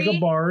 Trickery. just like a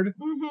bard.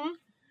 Mm-hmm.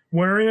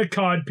 Wearing a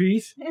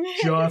codpiece,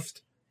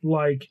 just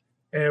like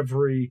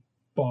every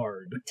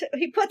bard.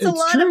 He puts a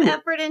lot of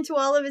effort into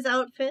all of his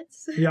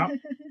outfits. Yeah.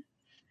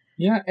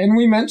 Yeah, and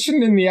we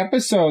mentioned in the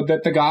episode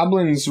that the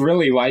goblins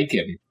really like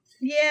him.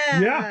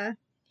 Yeah.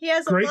 He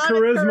has great a lot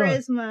charisma. of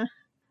charisma.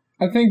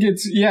 I think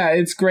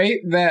it's great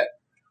that,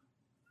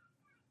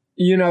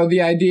 you know,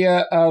 the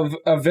idea of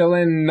a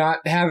villain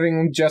not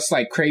having just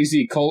like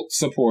crazy cult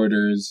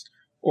supporters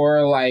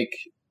or like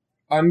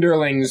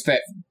underlings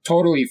that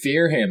totally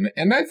fear him.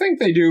 And I think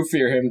they do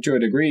fear him to a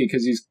degree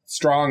because he's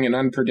strong and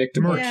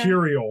unpredictable.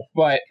 Mercurial.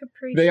 But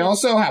Capricious. they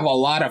also have a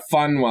lot of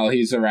fun while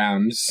he's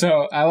around.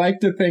 So I like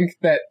to think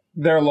that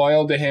they're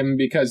loyal to him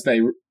because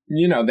they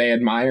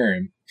admire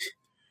him.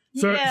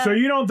 So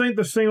you don't think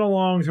the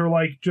sing-alongs are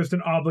like just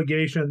an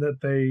obligation that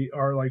they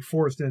are like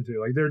forced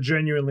into? Like they're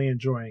genuinely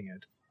enjoying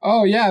it.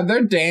 Oh yeah,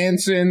 they're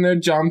dancing, they're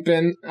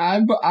jumping.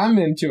 I'm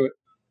into it.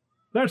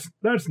 That's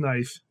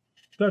nice.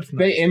 That's nice.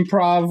 They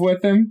improv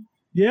with him.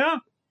 Yeah.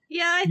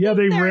 Yeah, I think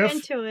they they're riff.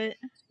 into it.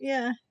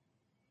 Yeah.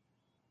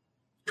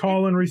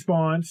 Call and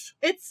response.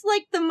 It's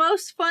like the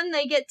most fun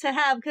they get to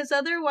have, because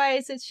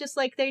otherwise it's just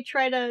like they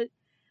try to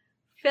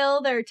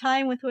fill their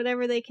time with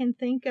whatever they can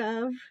think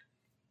of.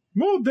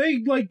 Well, they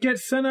get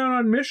sent out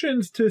on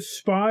missions to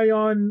spy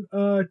on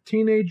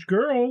teenage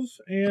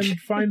girls and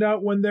find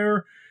out when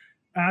they're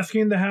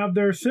asking to have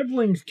their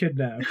siblings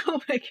kidnapped.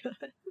 Oh my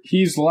god.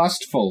 He's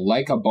lustful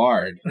like a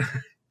bard.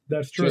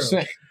 That's true. Just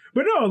saying.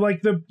 But no,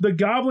 the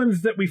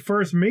goblins that we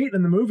first meet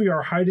in the movie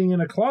are hiding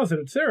in a closet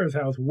at Sarah's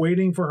house,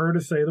 waiting for her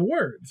to say the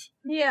words.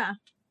 Yeah,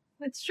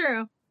 it's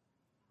true.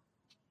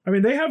 I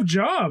mean, they have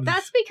jobs.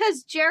 That's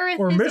because Jareth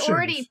Or has missions.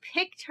 already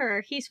picked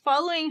her. He's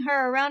following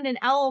her around in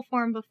owl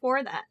form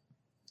before that.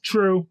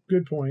 True.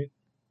 Good point.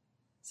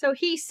 So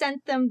he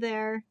sent them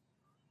there.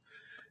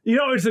 You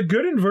know, it's a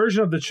good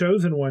inversion of the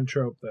chosen one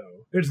trope,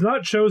 though. It's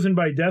not chosen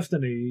by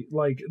destiny.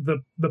 Like,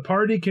 the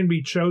party can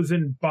be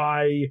chosen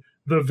by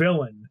the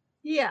villain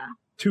Yeah.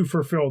 to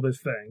fulfill this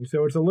thing.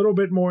 So it's a little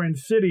bit more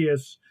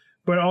insidious,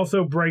 but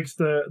also breaks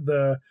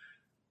the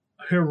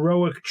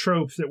heroic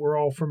tropes that we're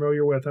all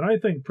familiar with, and I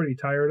think pretty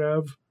tired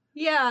of.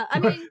 Yeah, I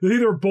mean...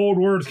 These are bold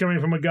words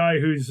coming from a guy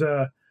who's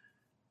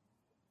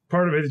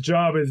part of his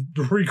job is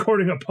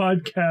recording a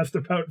podcast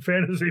about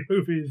fantasy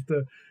movies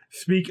to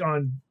speak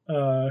on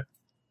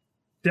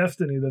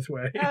Destiny this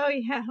way. Oh,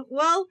 yeah.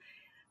 Well,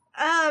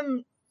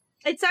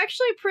 it's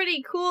actually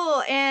pretty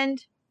cool,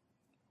 and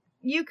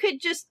you could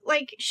just,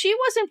 she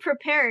wasn't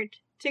prepared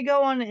to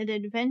go on an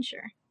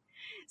adventure.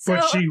 So,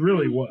 But she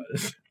really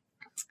was.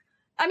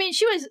 I mean,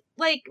 she was,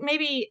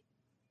 maybe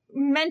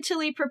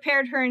mentally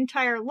prepared her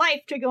entire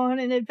life to go on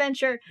an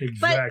adventure.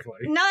 Exactly.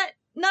 But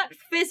not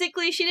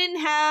physically. She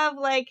didn't have,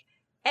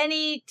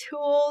 any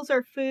tools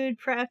or food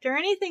prepped or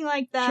anything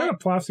like She had that. a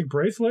plastic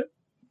bracelet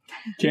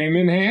Came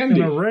in and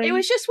handy. a ring. It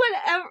was just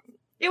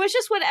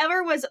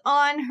whatever was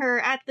on her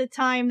at the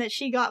time that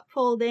she got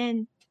pulled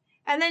in.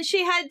 And then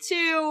she had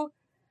to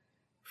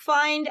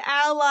find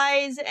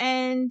allies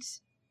and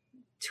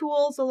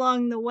tools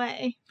along the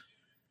way.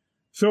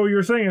 So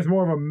you're saying it's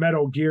more of a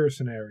Metal Gear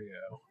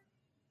scenario.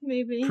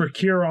 Maybe.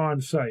 Procure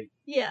on site.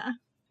 Yeah.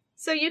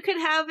 So you could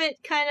have it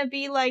kind of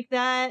be like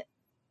that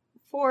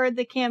for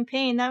the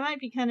campaign. That might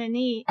be kind of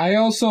neat. I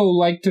also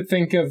like to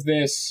think of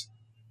this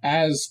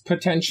as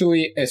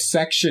potentially a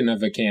section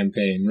of a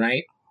campaign,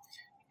 right?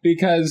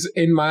 Because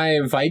in my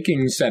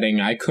Viking setting,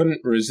 I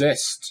couldn't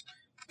resist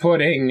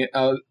putting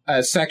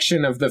a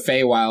section of the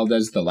Feywild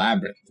as the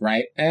Labyrinth,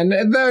 right? And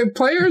the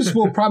players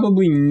will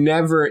probably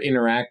never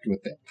interact with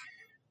it.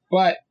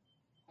 But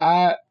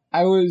I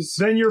was...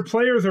 Then your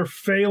players are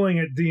failing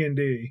at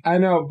D&D. I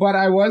know, but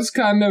I was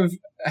kind of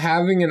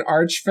having an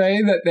archfey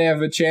that they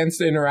have a chance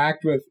to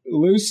interact with,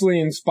 loosely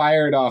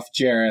inspired off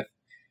Jareth.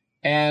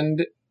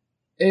 And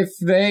if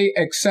they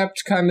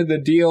accept kind of the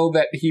deal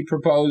that he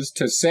proposed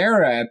to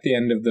Sarah at the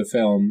end of the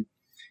film,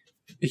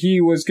 he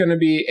was going to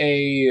be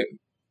a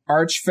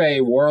archfey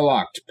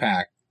warlock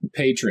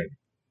patron,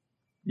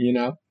 you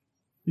know?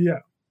 Yeah.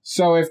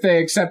 So if they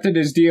accepted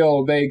his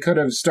deal, they could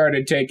have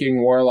started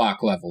taking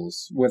warlock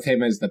levels with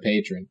him as the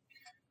patron.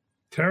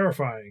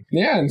 Terrifying.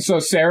 Yeah, and so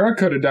Sarah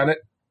could have done it.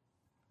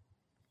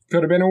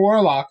 Could have been a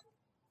warlock.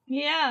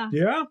 Yeah.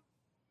 Yeah.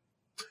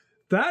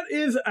 That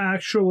is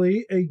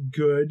actually a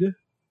good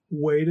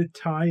way to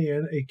tie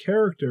in a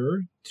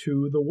character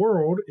to the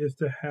world, is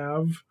to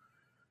have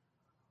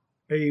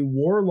a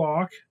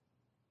warlock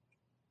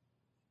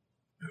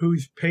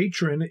whose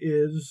patron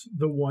is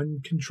the one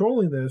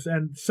controlling this,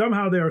 and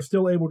somehow they are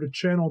still able to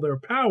channel their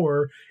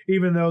power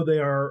even though they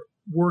are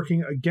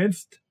working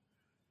against.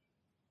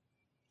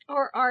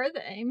 Or are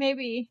they?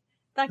 Maybe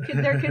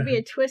there could be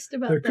a twist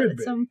about There that could at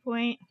be. some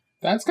point.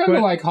 That's kind of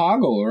But- like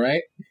Hoggle,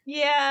 right?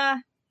 Yeah.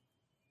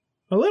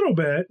 A little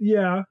bit,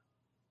 yeah.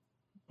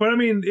 But I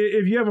mean,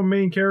 if you have a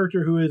main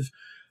character who is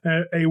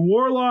a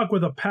warlock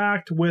with a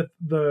pact with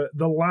the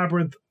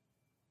Labyrinth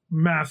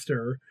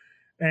Master,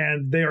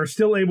 and they are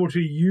still able to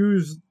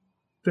use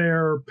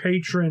their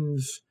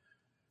patron's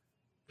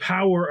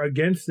power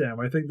against them,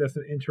 I think that's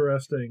an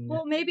interesting...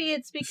 Well, maybe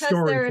it's because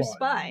Story they're a plot.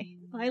 spy.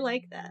 I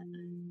like that.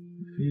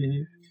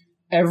 Mm-hmm.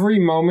 Every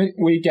moment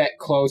we get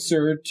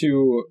closer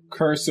to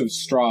Curse of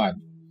Strahd.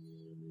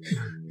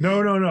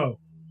 No.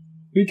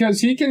 Because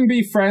he can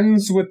be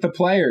friends with the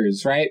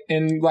players, right?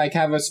 And,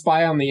 have a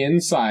spy on the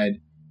inside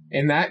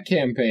in that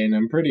campaign,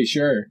 I'm pretty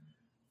sure.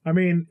 I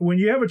mean, when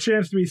you have a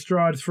chance to be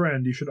Strahd's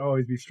friend, you should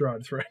always be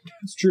Strahd's friend.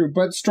 It's true,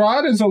 but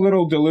Strahd is a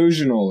little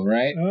delusional,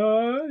 right?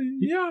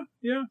 Yeah,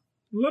 a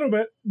little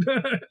bit.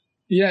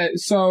 Yeah,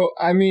 so,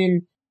 I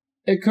mean,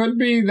 it could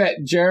be that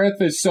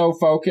Jareth is so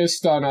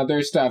focused on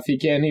other stuff he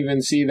can't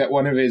even see that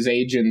one of his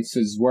agents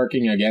is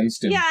working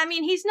against him. Yeah, I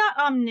mean, he's not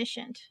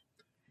omniscient.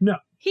 No.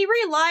 He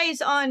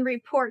relies on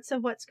reports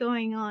of what's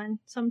going on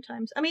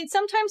sometimes. I mean,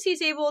 sometimes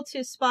he's able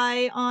to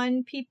spy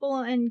on people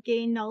and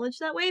gain knowledge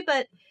that way,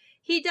 but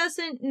he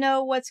doesn't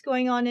know what's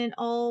going on in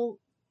all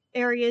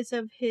areas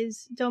of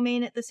his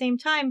domain at the same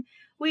time.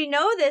 We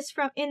know this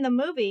from in the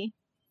movie.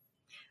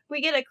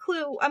 We get a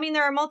clue. I mean,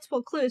 there are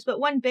multiple clues, but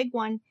one big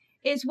one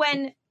is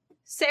when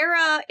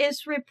Sarah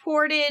is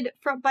reported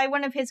by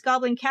one of his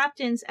goblin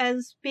captains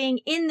as being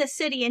in the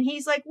city, and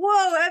he's like,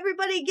 whoa,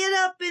 everybody get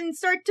up and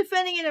start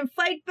defending it and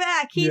fight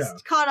back. He's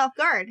caught off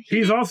guard.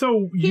 He's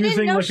also he using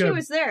didn't know like she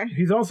was there.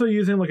 He's also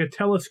using like a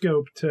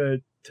telescope to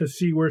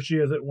see where she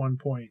is at one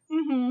point.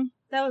 Mm-hmm.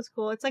 That was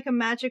cool. It's like a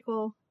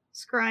magical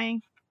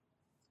scrying.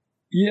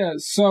 Yeah,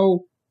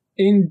 so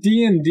in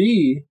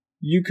D&D,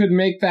 you could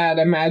make that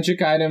a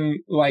magic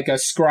item like a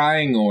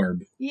scrying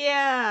orb.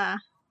 Yeah.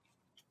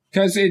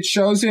 Because it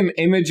shows him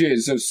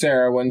images of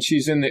Sarah when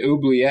she's in the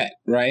oubliette,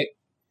 right?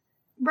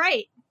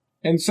 Right.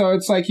 And so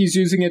it's like he's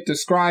using it to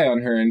scry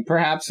on her, and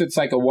perhaps it's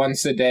like a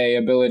once-a-day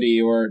ability,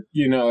 or,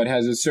 it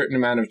has a certain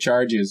amount of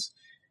charges.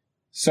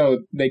 So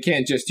they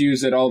can't just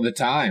use it all the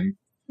time.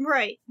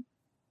 Right.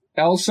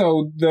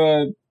 Also,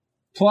 the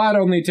plot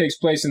only takes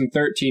place in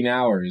 13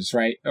 hours,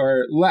 right?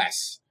 Or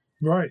less.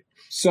 Right.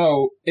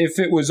 So if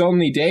it was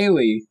only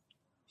daily,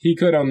 he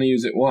could only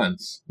use it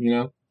once,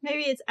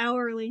 Maybe it's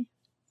hourly.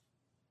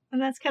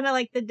 And that's kind of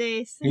like the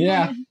days.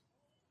 Yeah.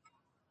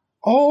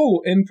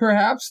 Oh, and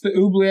perhaps the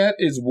oubliette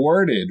is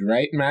warded,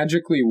 right?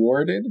 Magically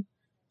warded.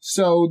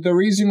 So the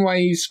reason why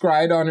he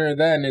scried on her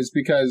then is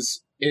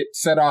because it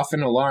set off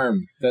an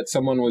alarm that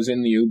someone was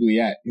in the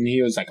oubliette. And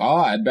he was like,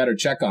 I'd better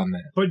check on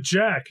that. But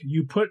Jack,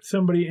 you put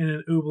somebody in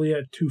an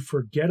oubliette to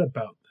forget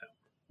about them.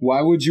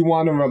 Why would you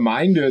want a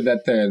reminder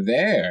that they're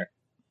there?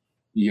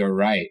 You're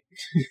right.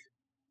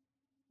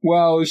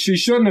 Well, she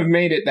shouldn't have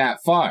made it that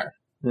far.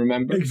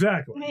 Remember?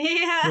 Exactly.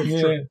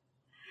 Yeah.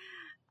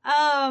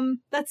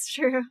 That's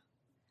true.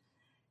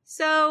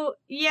 So,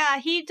 yeah,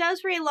 he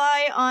does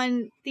rely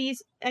on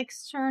these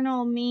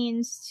external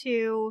means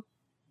to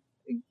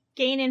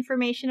gain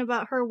information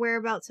about her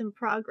whereabouts and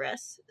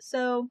progress.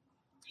 So,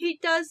 he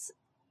does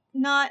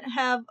not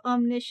have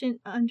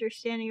omniscient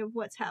understanding of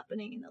what's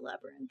happening in the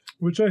labyrinth.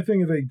 Which I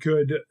think is a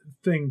good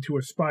thing to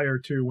aspire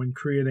to when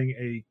creating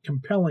a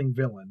compelling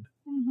villain.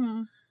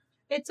 Mm-hmm.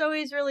 It's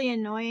always really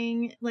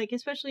annoying, like,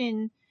 especially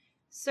in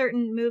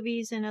certain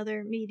movies and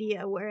other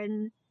media,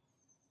 wherein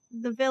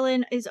the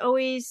villain is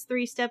always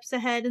 3 steps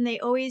ahead, and they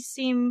always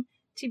seem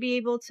to be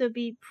able to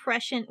be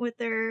prescient with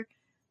their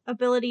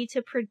ability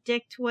to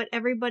predict what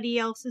everybody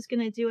else is going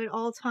to do at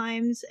all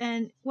times.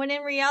 And when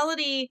in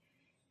reality,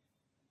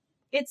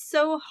 it's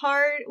so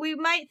hard. We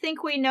might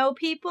think we know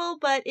people,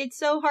 but it's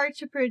so hard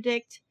to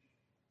predict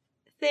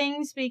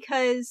things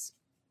because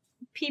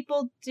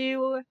people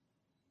do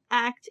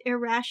act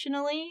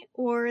irrationally,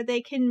 or they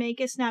can make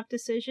a snap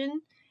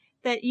decision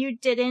that you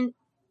didn't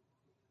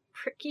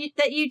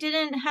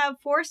have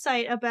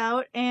foresight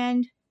about,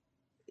 and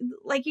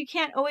like, you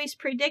can't always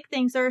predict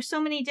things. There are so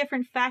many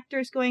different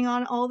factors going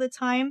on all the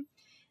time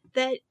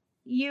that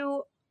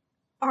you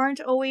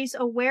aren't always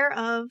aware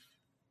of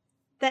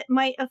that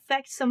might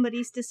affect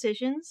somebody's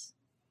decisions.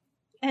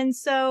 And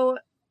so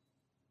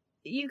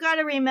you got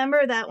to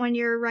remember that when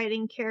you're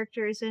writing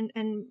characters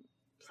and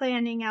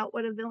planning out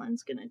what a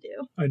villain's gonna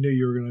do. I knew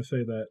you were gonna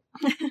say that.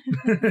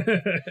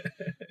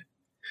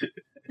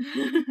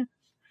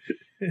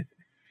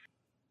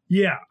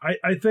 Yeah,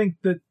 I think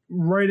that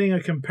writing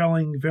a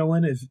compelling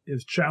villain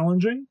is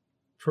challenging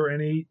for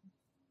any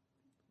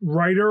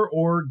writer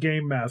or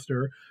game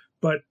master,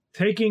 but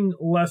taking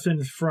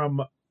lessons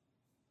from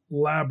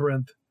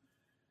Labyrinth,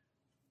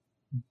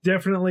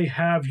 definitely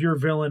have your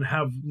villain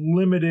have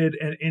limited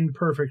and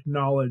imperfect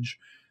knowledge,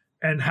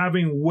 and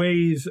having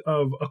ways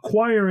of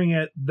acquiring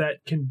it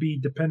that can be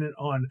dependent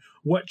on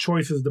what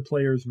choices the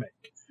players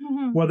make.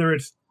 Mm-hmm. Whether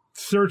it's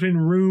certain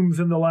rooms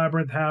in the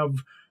Labyrinth have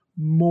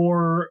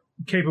more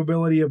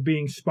capability of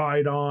being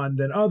spied on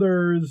than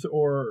others,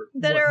 or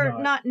that whatnot.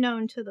 are not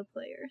known to the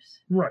players.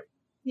 Right.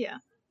 Yeah.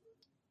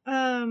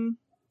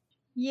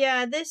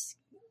 Yeah, this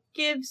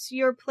gives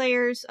your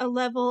players a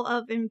level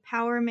of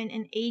empowerment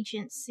and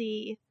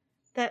agency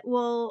that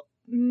will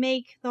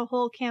make the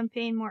whole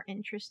campaign more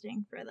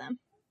interesting for them.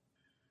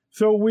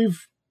 So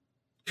we've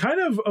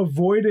kind of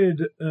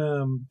avoided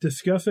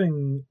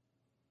discussing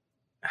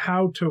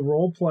how to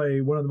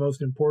roleplay one of the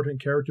most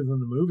important characters in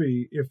the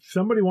movie. If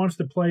somebody wants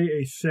to play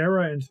a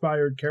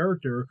Sarah-inspired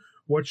character,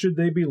 what should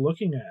they be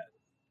looking at?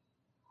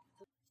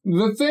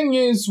 The thing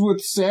is with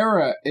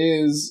Sarah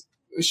is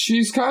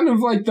she's kind of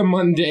like the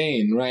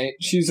mundane, right?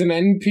 She's an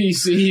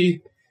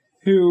NPC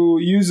who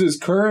uses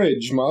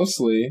courage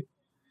mostly.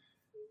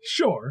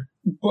 Sure.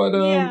 But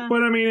Yeah.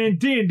 But I mean, in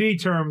D&D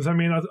terms, I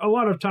mean, a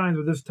lot of times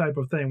with this type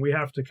of thing, we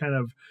have to kind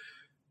of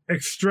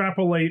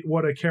extrapolate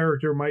what a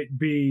character might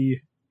be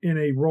in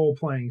a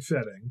role-playing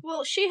setting.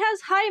 Well, she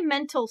has high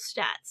mental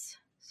stats,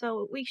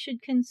 so we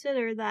should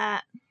consider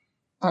that.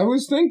 I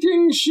was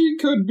thinking she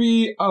could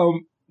be,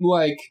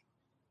 like,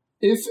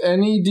 if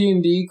any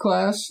D&D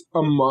class,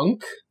 a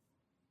monk.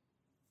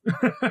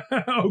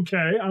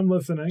 Okay, I'm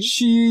listening.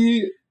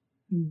 She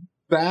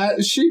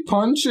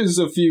punches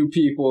a few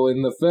people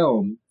in the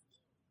film.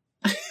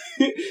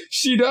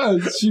 She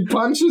does. She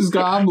punches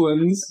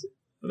goblins.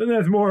 I think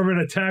that's more of an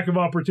attack of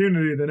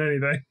opportunity than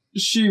anything.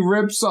 she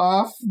rips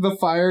off the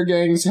fire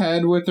gang's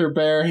head with her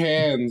bare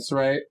hands,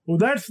 right? Well,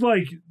 that's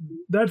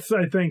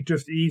I think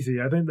just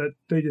easy. I think that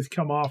they just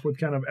come off with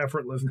kind of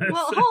effortlessness.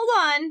 Well, hold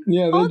on.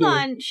 Yeah, they hold do.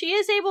 on. She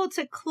is able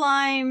to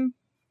climb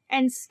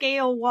and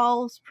scale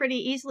walls pretty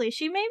easily.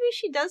 She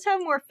does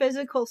have more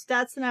physical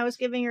stats than I was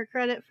giving her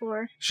credit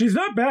for. She's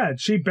not bad.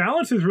 She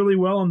balances really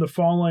well on the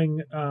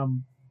falling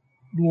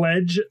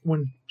ledge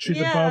when she's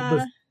above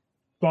the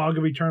bog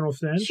of eternal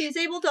stench. She's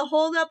able to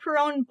hold up her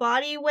own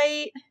body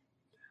weight.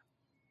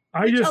 A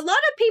lot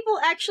of people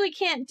actually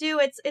can't do.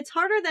 It's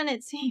harder than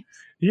it seems.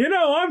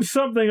 I'm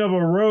something of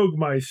a rogue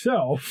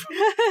myself.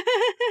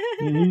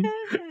 Mhm.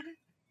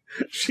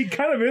 She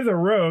kind of is a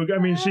rogue. I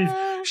mean,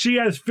 she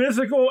has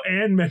physical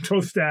and mental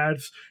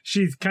stats.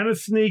 She's kind of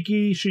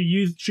sneaky.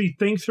 She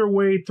thinks her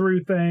way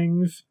through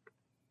things.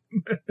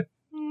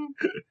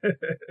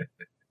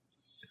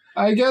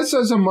 I guess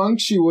as a monk,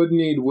 she would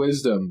need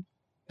wisdom.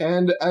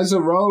 And as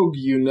a rogue,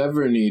 you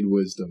never need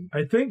wisdom.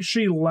 I think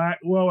she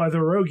as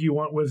a rogue, you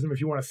want wisdom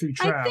if you want to see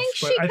traps.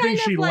 I think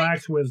she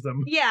lacks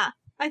wisdom. Yeah.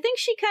 I think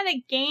she kind of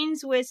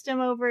gains wisdom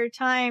over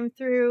time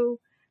through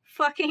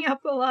fucking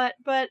up a lot,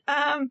 but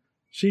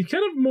she's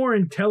kind of more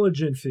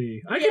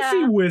intelligence-y. I Yeah. can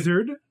see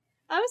wizard.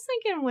 I was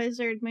thinking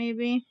wizard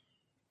maybe.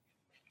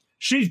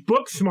 She's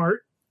book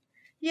smart.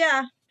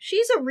 Yeah,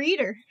 she's a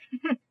reader.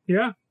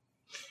 Yeah.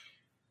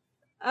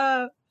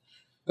 That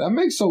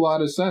makes a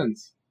lot of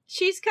sense.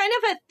 She's kind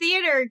of a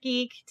theater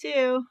geek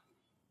too.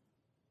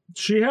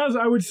 She has,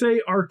 I would say,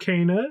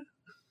 arcana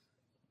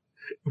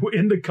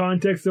in the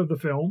context of the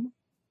film.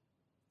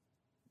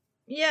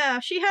 Yeah,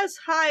 she has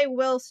high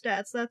will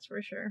stats, that's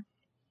for sure.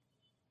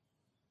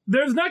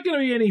 There's not going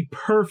to be any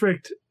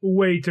perfect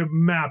way to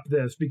map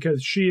this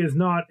because she is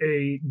not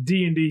a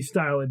D&D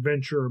style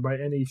adventurer by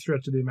any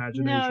stretch of the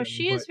imagination. No,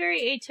 she is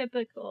very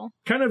atypical.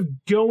 Kind of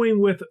going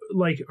with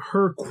like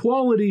her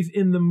qualities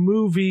in the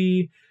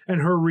movie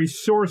and her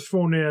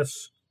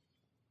resourcefulness.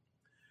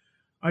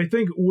 I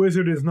think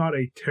wizard is not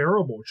a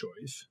terrible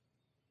choice.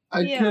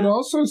 I Yeah. could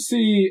also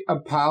see a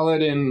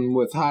paladin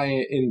with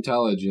high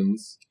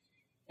intelligence.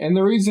 And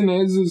the reason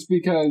is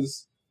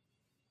because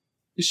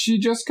she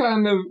just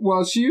kind of,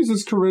 she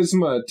uses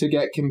charisma to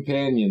get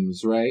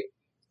companions, right?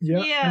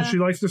 Yeah. And she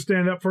likes to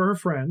stand up for her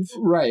friends.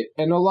 Right.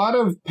 And a lot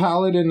of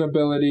paladin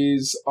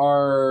abilities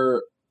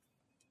are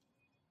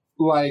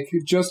like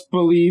just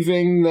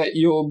believing that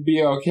you'll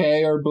be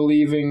okay, or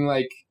believing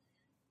like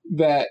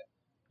that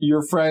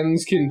your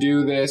friends can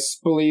do this,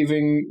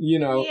 believing,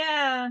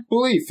 Yeah.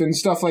 belief and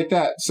stuff like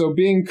that. So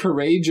being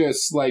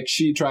courageous, like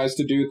she tries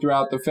to do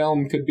throughout the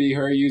film, could be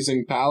her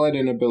using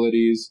paladin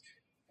abilities.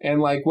 And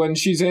like when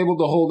she's able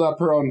to hold up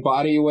her own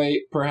body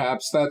weight,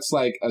 perhaps that's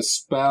like a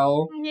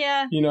spell,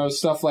 Yeah.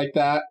 stuff like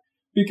that.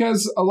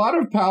 Because a lot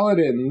of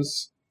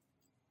paladins,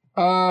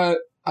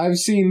 I've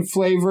seen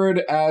flavored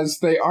as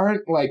they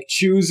aren't like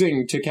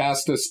choosing to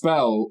cast a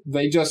spell.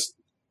 They just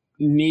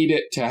need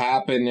it to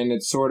happen, and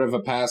it's sort of a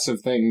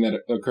passive thing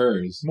that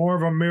occurs. More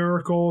of a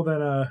miracle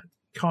than a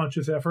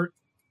conscious effort.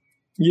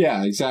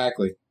 Yeah,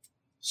 exactly.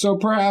 So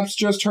perhaps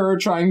just her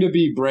trying to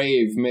be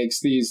brave makes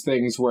these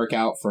things work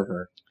out for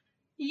her.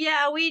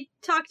 Yeah, we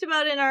talked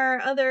about in our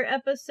other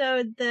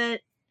episode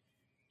that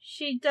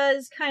she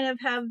does kind of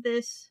have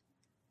this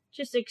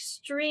just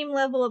extreme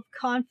level of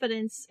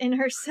confidence in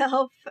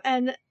herself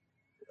and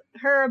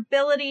her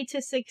ability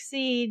to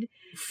succeed.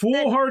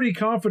 Foolhardy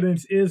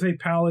confidence is a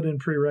paladin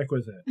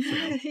prerequisite.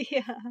 So.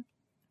 Yeah.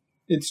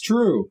 It's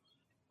true.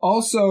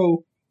 Also,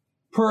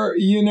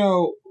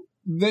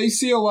 they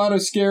see a lot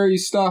of scary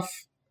stuff,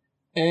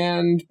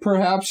 and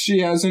perhaps she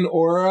has an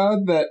aura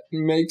that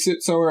makes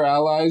it so her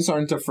allies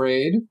aren't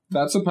afraid.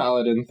 That's a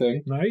paladin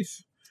thing.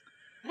 Nice.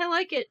 I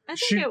like it. I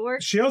think it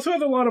works. She also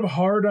has a lot of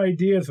hard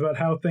ideas about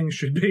how things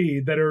should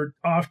be that are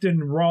often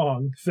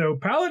wrong. So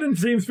paladin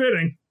seems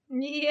fitting.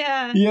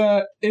 Yeah.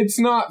 Yeah, it's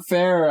not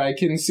fair, I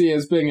can see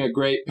as being a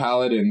great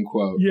paladin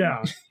quote.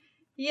 Yeah.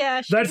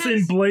 Yeah. That's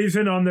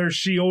emblazoned on their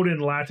shield in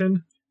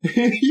Latin.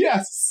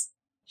 Yes.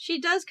 She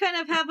does kind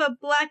of have a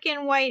black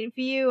and white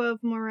view of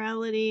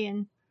morality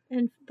and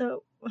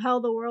how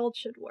the world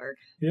should work.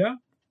 Yeah.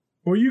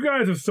 Well, you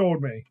guys have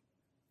sold me.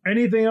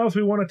 Anything else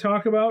we want to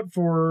talk about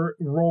for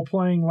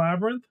role-playing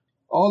Labyrinth?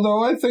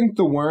 Although I think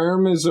the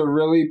worm is a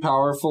really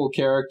powerful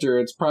character,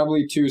 it's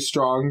probably too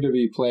strong to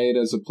be played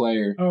as a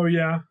player. Oh,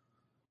 yeah?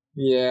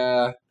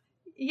 Yeah.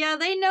 Yeah,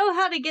 they know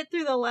how to get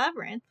through the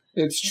labyrinth.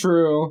 It's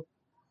true.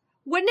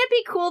 Wouldn't it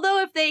be cool,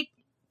 though, if they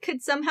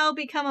could somehow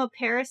become a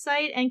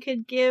parasite and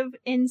could give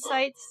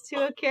insights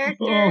to a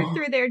character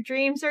through their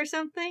dreams or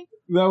something?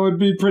 That would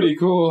be pretty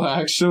cool,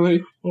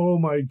 actually. Oh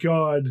my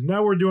god.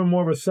 Now we're doing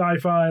more of a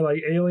sci-fi,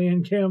 like,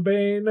 alien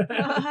campaign.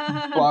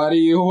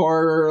 Body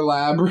horror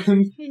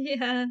labyrinth.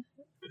 Yeah.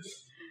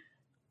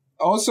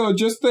 Also,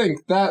 just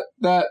think, that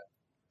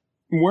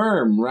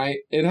worm, right?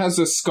 It has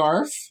a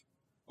scarf,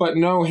 but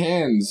no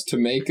hands to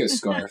make a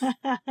scarf.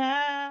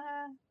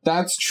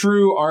 That's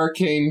true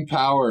arcane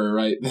power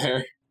right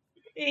there.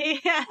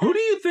 Yeah. Who do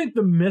you think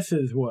the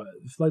missus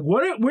was? Like,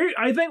 what if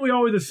I think we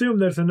always assume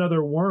that's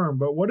another worm,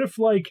 but what if,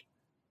 like,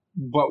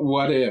 But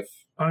what if?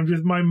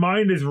 My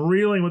mind is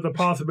reeling with the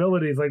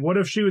possibilities. Like, what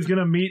if she was going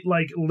to meet,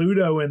 like,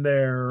 Ludo in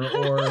there,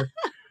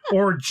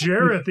 or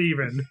Jareth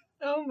even?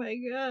 Oh my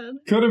god.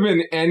 Could have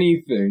been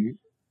anything.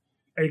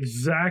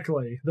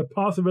 Exactly. The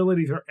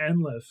possibilities are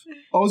endless.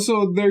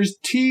 Also, there's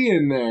tea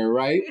in there,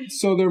 right?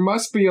 So there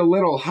must be a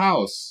little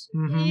house.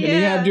 Mm-hmm. Yeah. And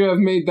he had to have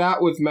made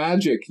that with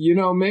magic. You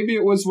know, maybe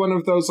it was one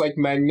of those, like,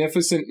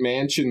 magnificent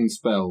mansion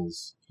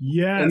spells.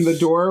 Yes. And the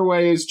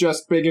doorway is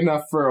just big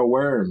enough for a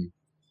worm.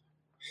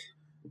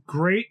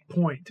 Great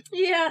point.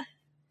 Yeah.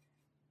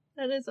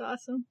 That is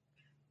awesome.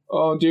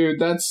 Oh, dude,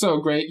 that's so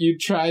great. You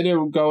try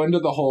to go into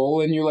the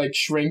hole and you, like,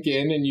 shrink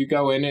in and you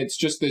go in. It's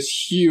just this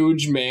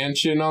huge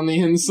mansion on the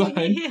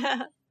inside.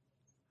 Yeah.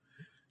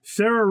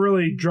 Sarah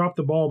really dropped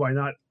the ball by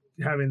not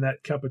having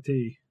that cup of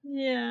tea.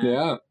 Yeah.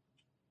 Yeah.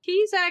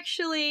 He's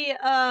actually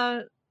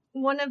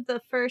one of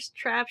the first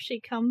traps she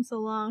comes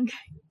along,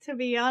 to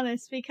be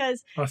honest,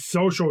 because A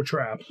social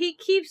trap. he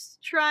keeps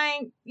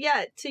trying,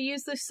 to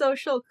use the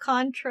social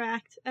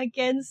contract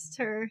against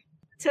her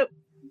to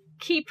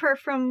keep her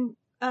from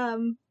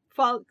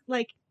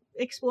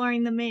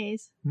exploring the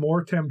maze.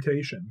 More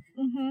temptation.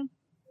 Mm-hmm.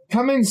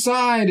 Come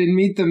inside and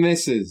meet the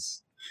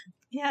missus.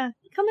 Yeah.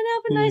 Come and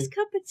have a nice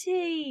cup of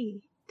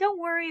tea. Don't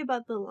worry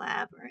about the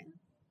labyrinth.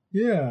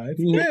 Yeah, it's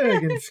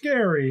big and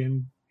scary.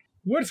 And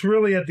what's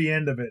really at the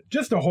end of it?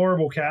 Just a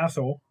horrible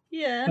castle.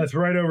 Yeah. That's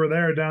right over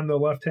there down the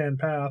left-hand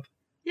path.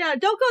 Yeah,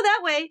 don't go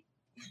that way.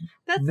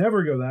 That's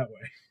Never go that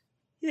way.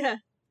 yeah.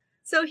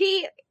 So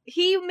he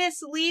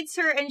misleads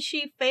her and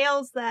she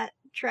fails that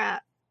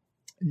trap.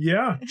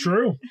 Yeah,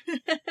 true.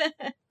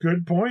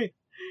 Good point.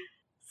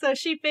 So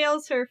she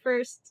fails her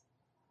first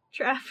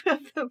trap of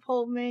the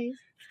whole maze.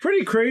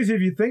 Pretty crazy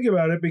if you think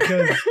about it,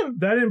 because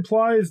that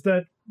implies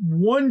that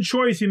one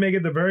choice you make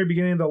at the very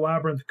beginning of the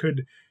labyrinth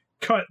could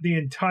cut the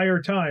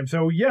entire time.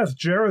 So yes,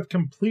 Jareth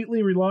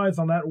completely relies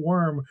on that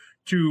worm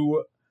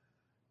to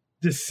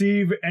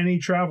deceive any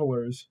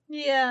travelers.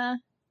 Yeah.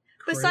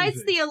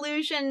 Besides Crazy. the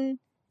illusion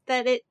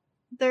that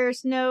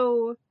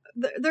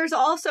there's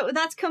also,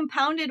 that's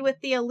compounded with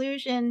the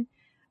illusion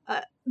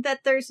that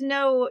there's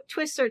no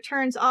twists or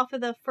turns off of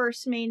the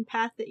first main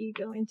path that you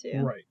go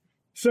into. Right.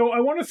 So I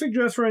want to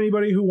suggest for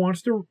anybody who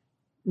wants to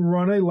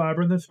run a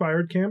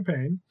Labyrinth-inspired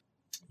campaign,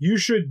 you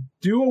should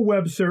do a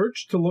web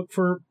search to look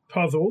for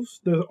puzzles.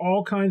 There's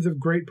all kinds of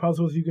great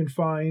puzzles you can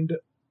find,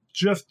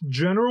 just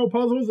general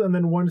puzzles, and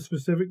then one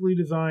specifically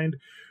designed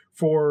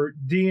for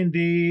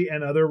D&D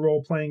and other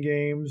role-playing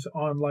games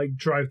on, like,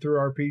 Drive-Thru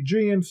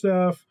RPG and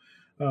stuff.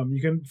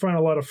 You can find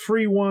a lot of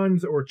free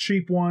ones or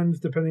cheap ones,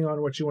 depending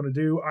on what you want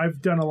to do.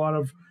 I've done a lot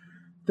of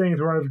things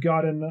where I've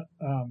gotten,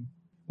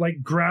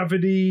 like,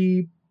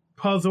 gravity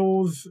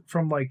puzzles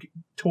from, like,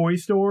 toy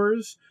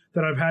stores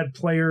that I've had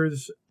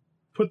players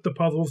put the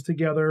puzzles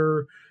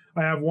together.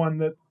 I have one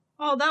that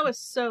Oh, that was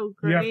so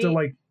great. you have to,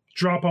 like,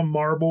 drop a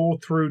marble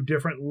through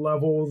different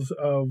levels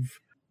of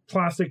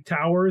plastic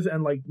towers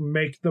and, like,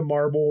 make the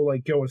marble,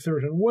 like, go a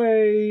certain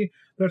way.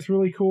 That's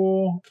really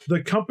cool.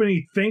 The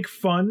company Think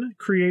Fun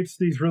creates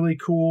these really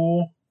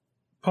cool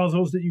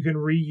puzzles that you can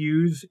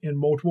reuse in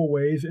multiple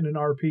ways in an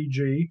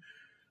RPG.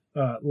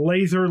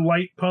 Laser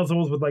light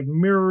puzzles with, like,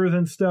 mirrors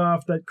and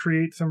stuff that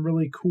create some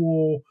really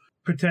cool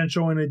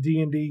potential in a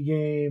D&D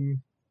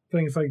game,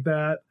 things like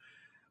that.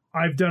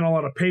 I've done a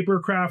lot of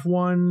papercraft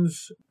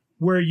ones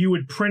where you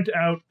would print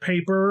out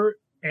paper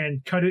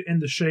and cut it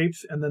into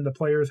shapes, and then the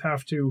players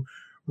have to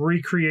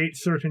recreate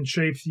certain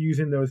shapes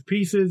using those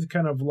pieces,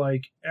 kind of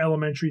like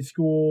elementary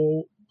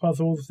school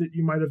puzzles that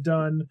you might have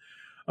done.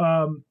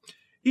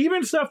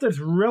 Even stuff that's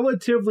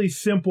relatively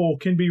simple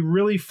can be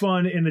really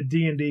fun in a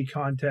D&D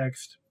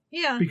context,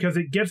 Yeah. because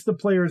it gets the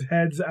players'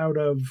 heads out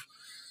of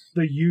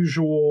the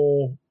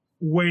usual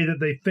way that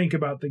they think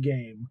about the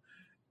game.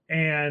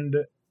 And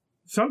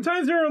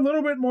sometimes they're a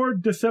little bit more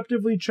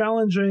deceptively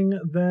challenging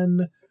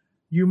than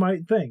you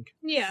might think.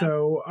 Yeah.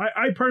 So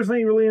I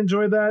personally really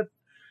enjoy that.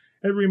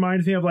 It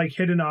reminds me of, like,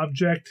 hidden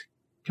object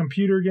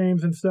computer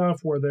games and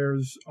stuff, where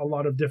there's a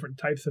lot of different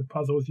types of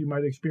puzzles you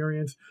might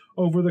experience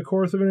over the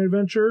course of an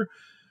adventure.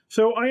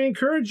 So I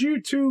encourage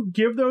you to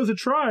give those a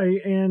try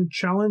and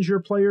challenge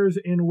your players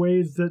in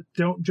ways that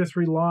don't just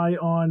rely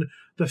on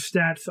the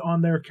stats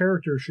on their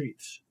character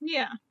sheets.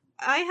 Yeah.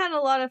 I had a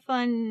lot of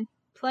fun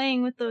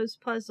playing with those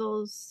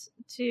puzzles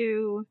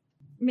to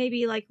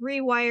maybe, like,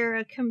 rewire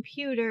a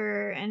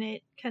computer, and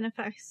it kind of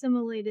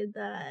facsimilated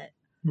that.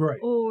 Right.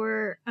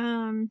 Or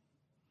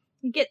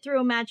get through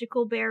a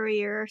magical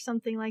barrier or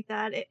something like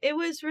that. It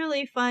was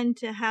really fun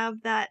to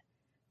have that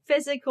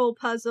physical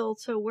puzzle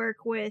to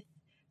work with,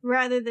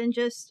 rather than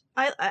just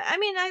I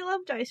mean, I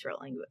love dice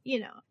rolling,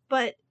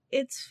 but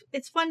it's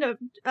fun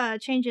to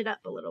change it up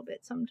a little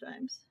bit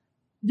sometimes.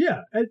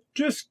 Yeah, it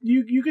just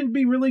you can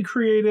be really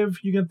creative.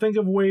 You can think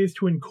of ways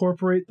to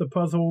incorporate the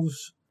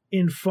puzzles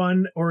in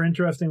fun or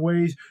interesting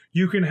ways.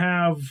 You can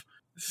have,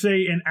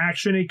 say, an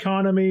action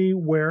economy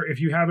where if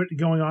you have it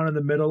going on in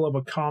the middle of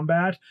a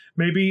combat,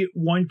 maybe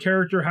one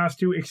character has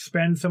to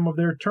expend some of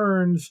their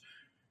turns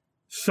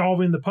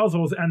solving the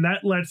puzzles, and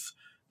that lets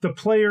the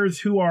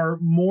players who are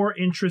more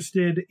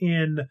interested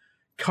in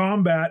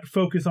combat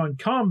focus on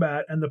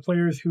combat, and the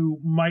players who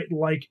might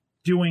like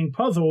doing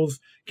puzzles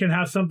can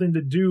have something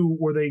to do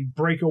where they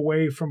break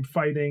away from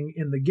fighting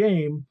in the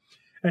game.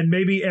 And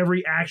maybe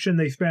every action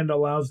they spend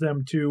allows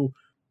them to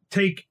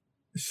take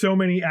so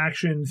many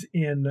actions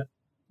in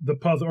the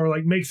puzzle, or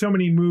like make so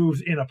many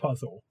moves in a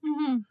puzzle.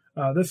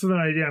 Mm-hmm. This is an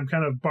idea I'm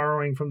kind of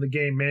borrowing from the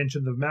game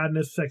Mansions of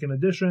Madness 2nd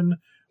Edition,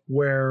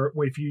 where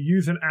if you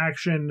use an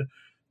action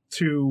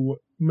to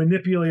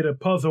manipulate a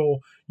puzzle,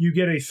 you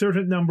get a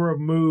certain number of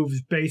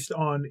moves based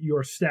on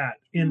your stat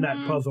in that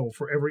puzzle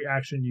for every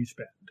action you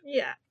spend.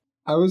 Yeah.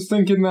 I was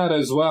thinking that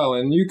as well,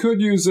 and you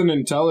could use an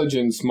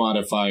intelligence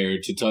modifier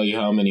to tell you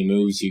how many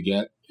moves you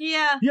get.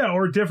 Yeah. Yeah,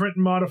 or different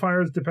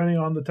modifiers depending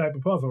on the type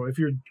of puzzle. If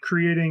you're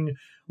creating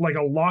like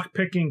a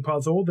lock-picking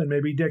puzzle, then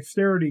maybe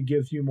dexterity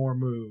gives you more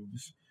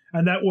moves.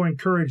 And that will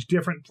encourage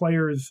different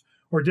players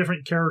or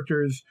different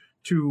characters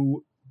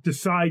to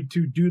decide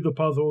to do the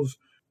puzzles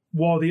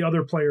while the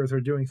other players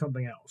are doing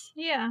something else.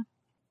 Yeah.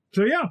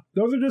 So yeah,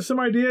 those are just some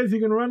ideas you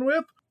can run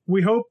with.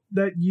 We hope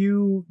that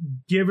you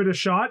give it a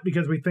shot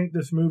because we think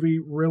this movie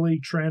really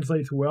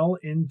translates well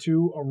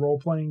into a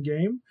role-playing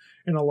game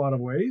in a lot of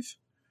ways.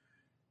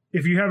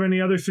 If you have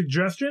any other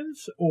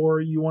suggestions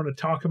or you want to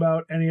talk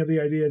about any of the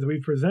ideas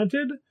we've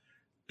presented,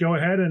 go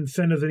ahead and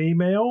send us an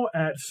email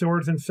at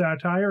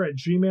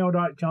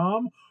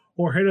swordsandsatire@gmail.com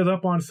or hit us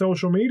up on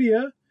social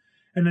media.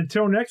 And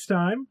until next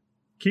time,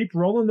 keep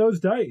rolling those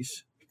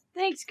dice.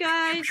 Thanks,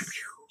 guys.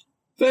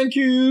 Thank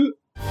you!